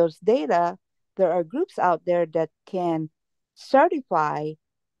collect those data, there are groups out there that can certify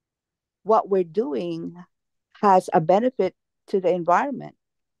what we're doing has a benefit to the environment.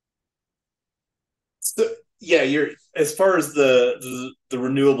 So, yeah, you're as far as the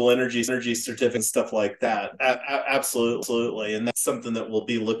renewable energy certificate and stuff like that. Absolutely, and that's something that we'll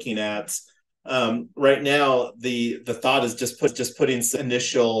be looking at. Right now, the thought is just putting some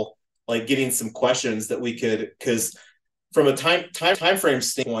initial, like, getting some questions that we could, because from a time frame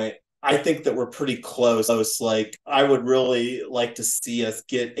standpoint, I think that we're pretty close. Like, I would really like to see us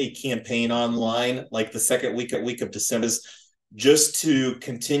get a campaign online, like the second week of December, just to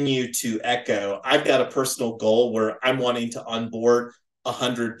continue to echo. I've got a personal goal where I'm wanting to onboard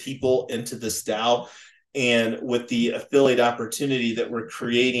 100 people into this DAO. And with the affiliate opportunity that we're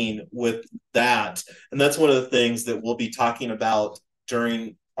creating with that, and that's one of the things that we'll be talking about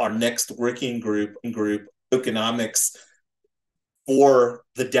during our next working group, tokenomics for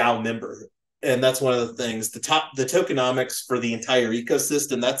the DAO member. And that's one of the things, the tokenomics for the entire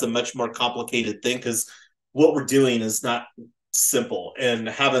ecosystem. That's a much more complicated thing, because what we're doing is not simple, and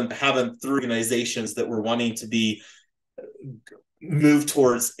having three organizations that we're wanting to be move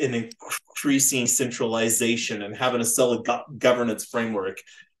towards an increasing centralization and having a solid governance framework,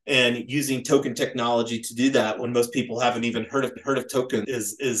 and using token technology to do that when most people haven't even heard of token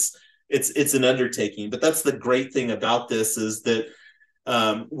is it's an undertaking. But that's the great thing about this, is that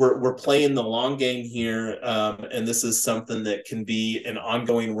we're playing the long game here, and this is something that can be an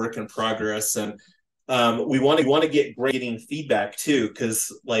ongoing work in progress. And we want to get great getting feedback too,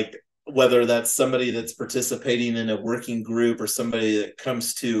 because, like, whether that's somebody that's participating in a working group or somebody that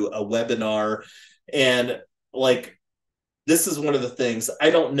comes to a webinar, and, like, this is one of the things I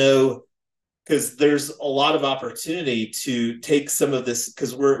don't know, because there's a lot of opportunity to take some of this,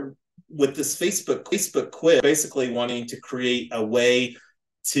 because we're with this Facebook quiz, basically wanting to create a way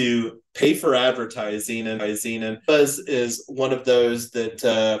to pay for advertising. And Buzz is one of those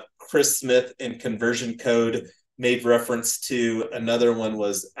that Chris Smith in Conversion Code made reference to. Another one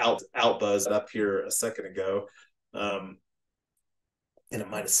was Outbuzz up here a second ago, and it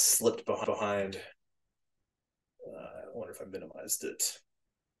might have slipped behind. I wonder if I minimized it.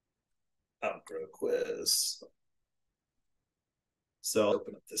 Outgrow quiz. So I'll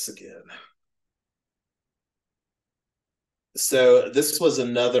open up this again. So this was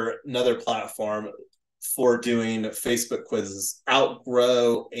another platform for doing Facebook quizzes,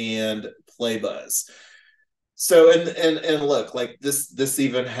 Outgrow and Playbuzz. So and look, like, this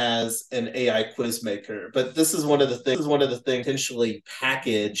even has an AI quiz maker, but this is one of the things potentially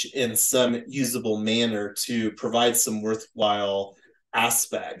package in some usable manner to provide some worthwhile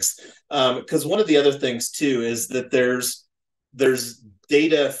aspects. Because one of the other things too is that there's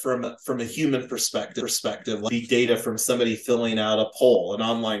data from a human perspective, like data from somebody filling out a poll, an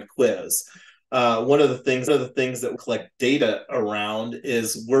online quiz. One of the things that we collect data around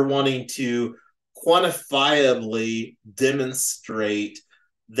is we're wanting to quantifiably demonstrate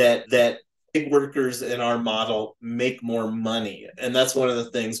that gig workers in our model make more money. And that's one of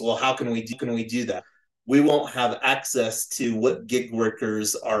the things. Well, how can we do that? We won't have access to what gig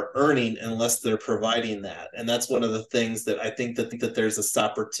workers are earning unless they're providing that. And that's one of the things that I think that there's this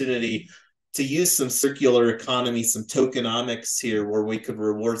opportunity to use some circular economy, some tokenomics here, where we could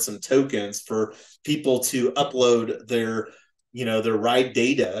reward some tokens for people to upload their ride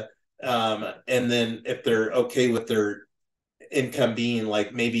data. And then if they're okay with their income being,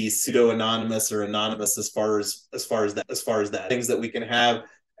 like, maybe pseudo anonymous or anonymous, as far as that, things that we can have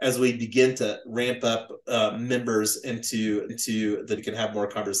as we begin to ramp up members into that we can have more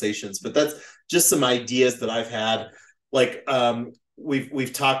conversations. But that's just some ideas that I've had. Like,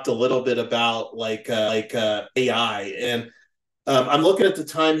 we've talked a little bit about like AI, and I'm looking at the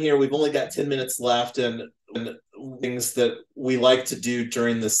time here. We've only got 10 minutes left, and things that we like to do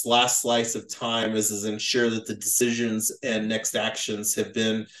during this last slice of time is ensure that the decisions and next actions have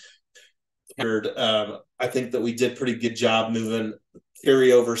been heard. I think that we did a pretty good job moving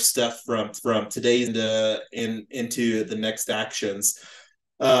carryover stuff from today into the next actions.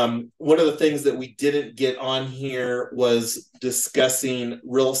 One of the things that we didn't get on here was discussing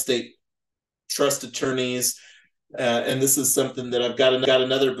real estate trust attorneys. And this is something that I've got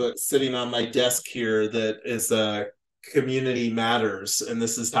another book sitting on my desk here that is Community Matters. And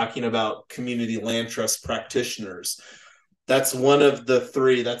this is talking about community land trust practitioners. That's one of the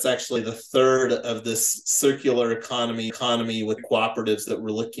three. That's actually the third of this circular economy with cooperatives that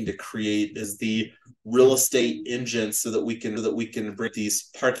we're looking to create, is the real estate engine, so that we can bring these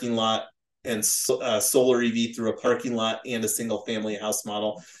parking lot and solar EV through a parking lot and a single family house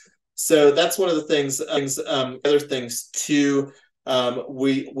model. So that's one of the things. Other things too.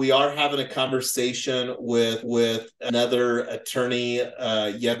 We are having a conversation with another attorney,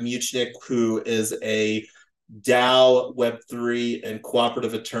 Yev Muchnik, who is a DAO, Web3, and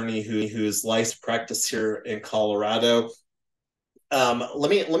cooperative attorney who is licensed practice here in Colorado. Let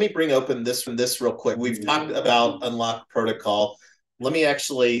me bring open this real quick. We've talked about Unlock Protocol. Let me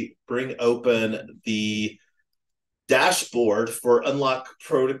actually bring open the dashboard for Unlock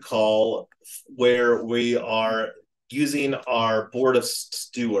Protocol, where we are using our board of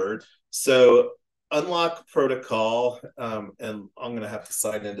steward. So Unlock Protocol, and I'm going to have to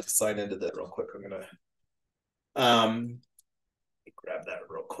sign into that real quick. I'm going to grab that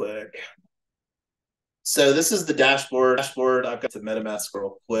real quick. So this is the dashboard. I've got the MetaMask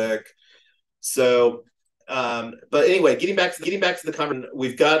real quick. So, but anyway, getting back to the conversation,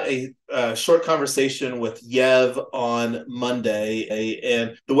 we've got a short conversation with Yev on Monday,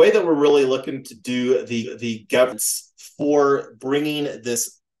 and the way that we're really looking to do the governance for bringing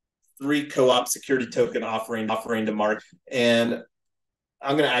this 3 co-op security token offering to market. And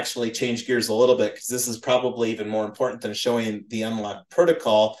I'm going to actually change gears a little bit, because this is probably even more important than showing the Unlock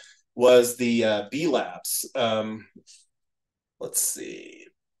Protocol, was the B Labs. Let's see.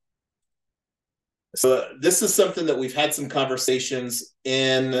 So this is something that we've had some conversations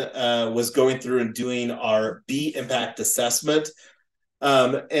in, was going through and doing our B impact assessment.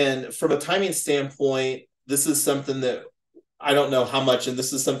 And from a timing standpoint, this is something that I don't know how much, and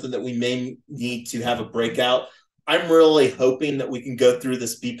this is something that we may need to have a breakout. I'm really hoping that we can go through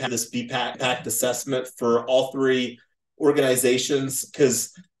this BPACT assessment for all 3 organizations,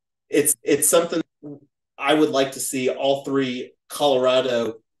 because it's something I would like to see all 3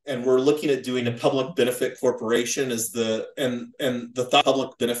 Colorado, and we're looking at doing a public benefit corporation as the thought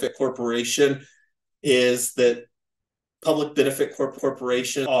public benefit corporation is that public benefit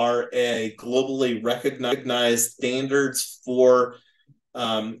corporations are a globally recognized standards for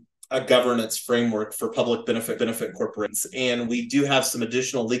a governance framework for public benefit corporations. And we do have some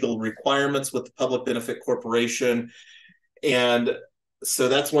additional legal requirements with the public benefit corporation. And so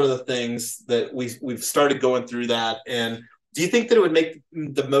that's one of the things that we've started going through that. And do you think that it would make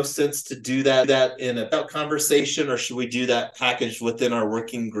the most sense to do that in a conversation, or should we do that packaged within our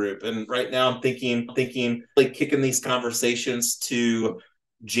working group? And right now I'm thinking like kicking these conversations to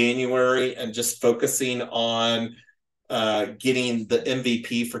January and just focusing on getting the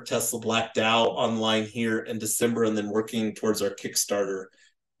MVP for Tesla Black DAO online here in December, and then working towards our Kickstarter.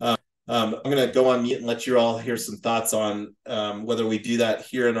 I'm going to go on mute and let you all hear some thoughts on whether we do that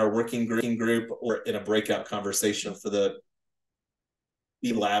here in our working group or in a breakout conversation for the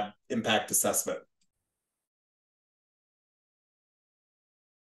B-Lab impact assessment.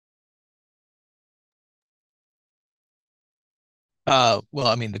 Well,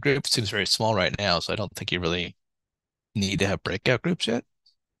 I mean, the group seems very small right now, so I don't think you really need to have breakout groups yet.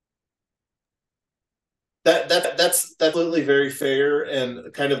 That's absolutely very fair.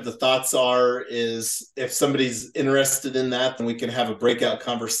 And kind of the thoughts is if somebody's interested in that, then we can have a breakout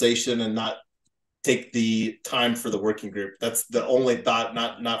conversation and not take the time for the working group. That's the only thought,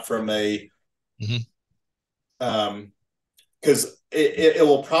 not from a because it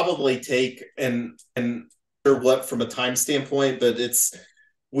will probably take and what from a time standpoint, but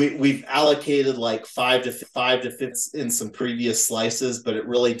we've allocated like 5 to 15 in some previous slices, but it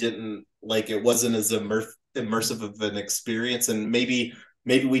really didn't, like, it wasn't as immersive of an experience. And maybe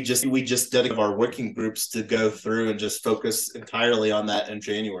we just dedicate our working groups to go through and just focus entirely on that in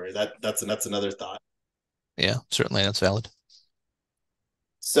January. That's another thought. Yeah, certainly that's valid.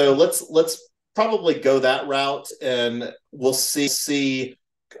 So let's probably go that route, and we'll see.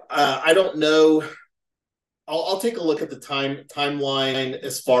 I don't know. I'll take a look at the timeline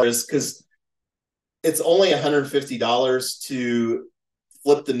as far as, because it's only $150 to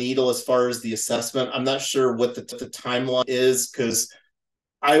flip the needle as far as the assessment. I'm not sure what the timeline is, because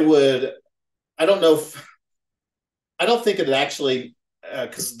I don't know if, I don't think it actually,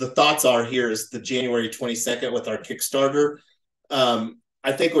 because the thoughts are here is the January 22nd with our Kickstarter.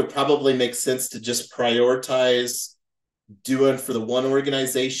 I think it would probably make sense to just prioritize doing for the one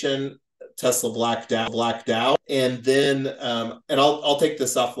organization, Tesla Black DAO, and then and I'll take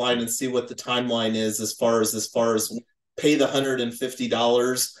this offline and see what the timeline is as far as pay the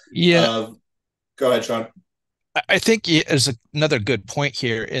 $150. Yeah, Go ahead, Sean. I think there's another good point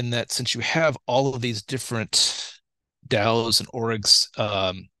here in that since you have all of these different DAOs and orgs,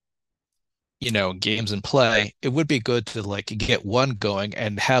 games in play, it would be good to like get one going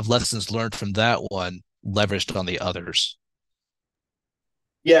and have lessons learned from that one leveraged on the others.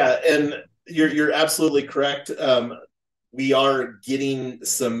 Yeah, and you're absolutely correct. We are getting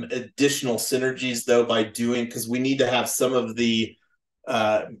some additional synergies though by doing, because we need to have some of the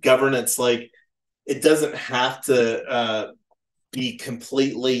governance. Like, it doesn't have to be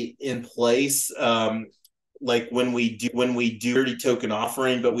completely in place. Like when we do dirty token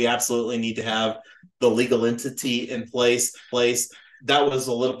offering, but we absolutely need to have the legal entity in place. That was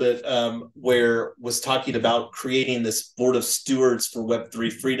a little bit where was talking about creating this board of stewards for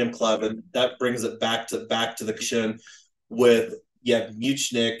Web3 Freedom Club, and that brings it back to the question with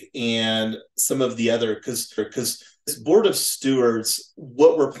Muchnick and some of the other, because this board of stewards,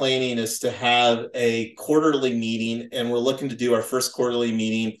 what we're planning is to have a quarterly meeting, and we're looking to do our first quarterly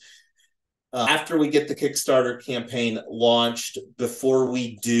meeting after we get the Kickstarter campaign launched, before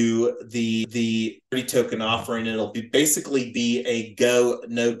we do the free token offering. It'll basically be a go,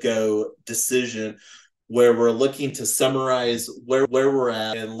 no go decision, where we're looking to summarize where we're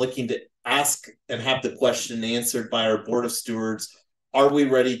at and looking to ask and have the question answered by our board of stewards. Are we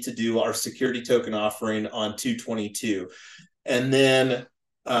ready to do our security token offering on 2/22? And then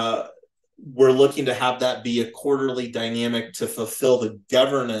we're looking to have that be a quarterly dynamic to fulfill the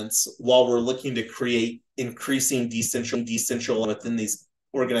governance, while we're looking to create increasing decentral within these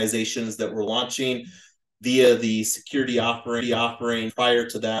organizations that we're launching via the security offering. Prior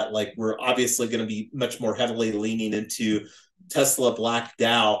to that, like, we're obviously going to be much more heavily leaning into Tesla Black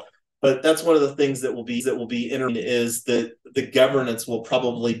DAO. But that's one of the things that will be is that the governance will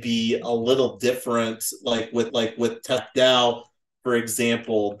probably be a little different, like with Tech DAO, for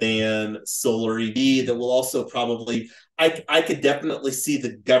example, than Solar EV. That will also probably, I could definitely see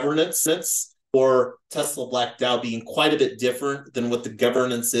the governance for Tesla Black DAO being quite a bit different than what the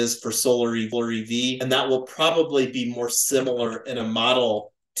governance is for Solar EV, and that will probably be more similar in a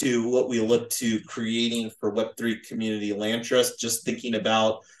model to what we look to creating for Web3 Community Land Trust. Just thinking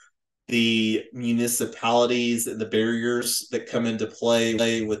about the municipalities and the barriers that come into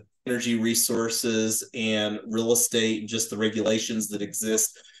play with energy resources and real estate, and just the regulations that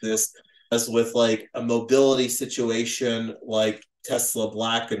exist. This, as with like a mobility situation like Tesla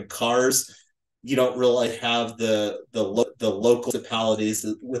Black and cars, you don't really have the local municipalities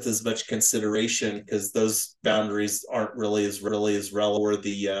with as much consideration, because those boundaries aren't really as relevant, or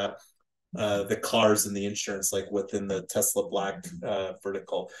the cars and the insurance, like within the Tesla Black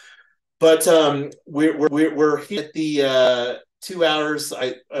vertical. But we're here at the 2 hours.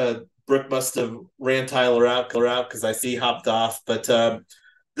 Brooke must have ran Tyler out because I see he hopped off. But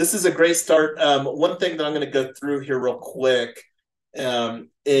this is a great start. One thing that I'm going to go through here real quick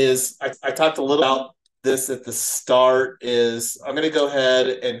is I talked a little about this at the start. Is I'm going to go ahead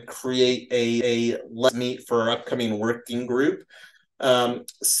and create a let's meet for our upcoming working group.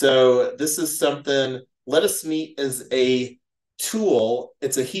 So this is something. Let Us Meet is a tool.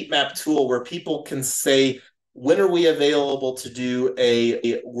 It's a heat map tool where people can say, when are we available to do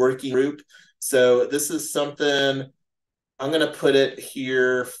a working group? So this is something I'm going to put it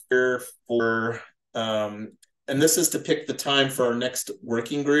here for and this is to pick the time for our next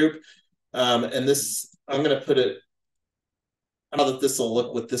working group. And this, I'm going to put it, I don't know that this will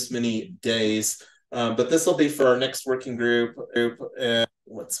look with this many days, but this will be for our next working group.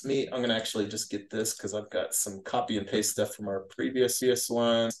 Let's meet. I'm going to actually just get this because I've got some copy and paste stuff from our previous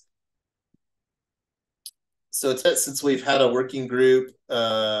ones. So it's since we've had a working group.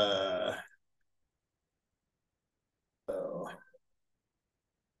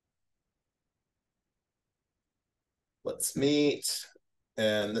 Let's meet.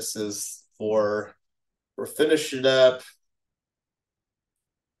 And this is we're finishing up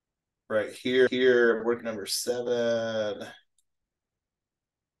right here, work number 7.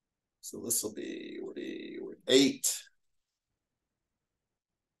 So this will be 8.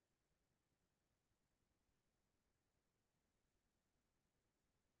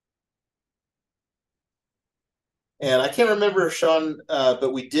 And I can't remember, Sean,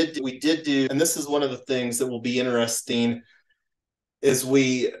 but we did do, and this is one of the things that will be interesting, is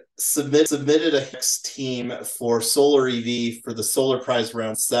we submitted a HeroX team for Solar EV for the Solar Prize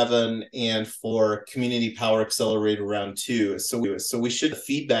Round 7 and for Community Power Accelerator Round 2. So we should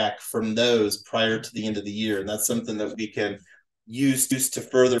feedback from those prior to the end of the year, and that's something that we can use to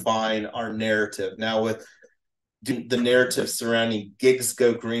further refine our narrative. Now, with the narrative surrounding gigs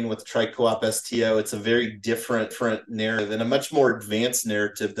go green with tri-co-op STO, it's a very different narrative and a much more advanced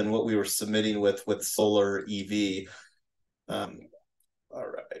narrative than what we were submitting with Solar EV. All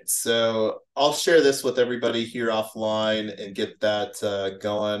right, so I'll share this with everybody here offline and get that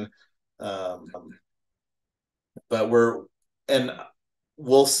going. But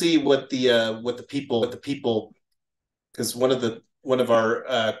we'll see what the people, because one of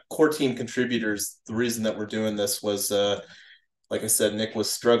our core team contributors, the reason that we're doing this was, like I said, Nick was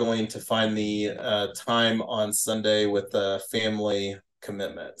struggling to find the time on Sunday with family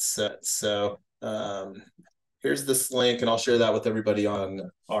commitments. So here's this link, and I'll share that with everybody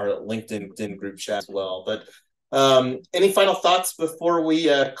on our LinkedIn group chat as well. But any final thoughts before we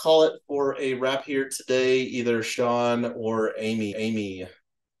call it for a wrap here today, either Sean or Amy?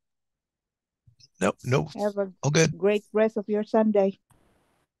 Nope. Have a all good. great rest of your Sunday.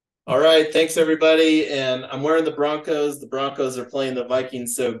 All right, thanks everybody. And I'm wearing the Broncos. The Broncos are playing the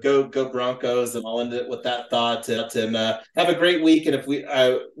Vikings, so go Broncos. And I'll end it with that thought. And have a great week. And if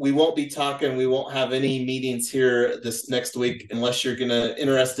we won't be talking, we won't have any meetings here this next week unless you're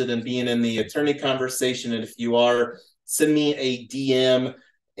interested in being in the attorney conversation. And if you are, send me a DM.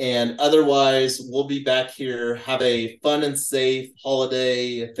 And otherwise, we'll be back here. Have a fun and safe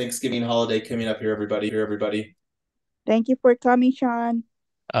Thanksgiving holiday coming up here, everybody. Thank you for coming, Sean.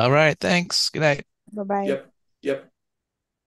 All right, thanks. Good night. Bye-bye. Yep.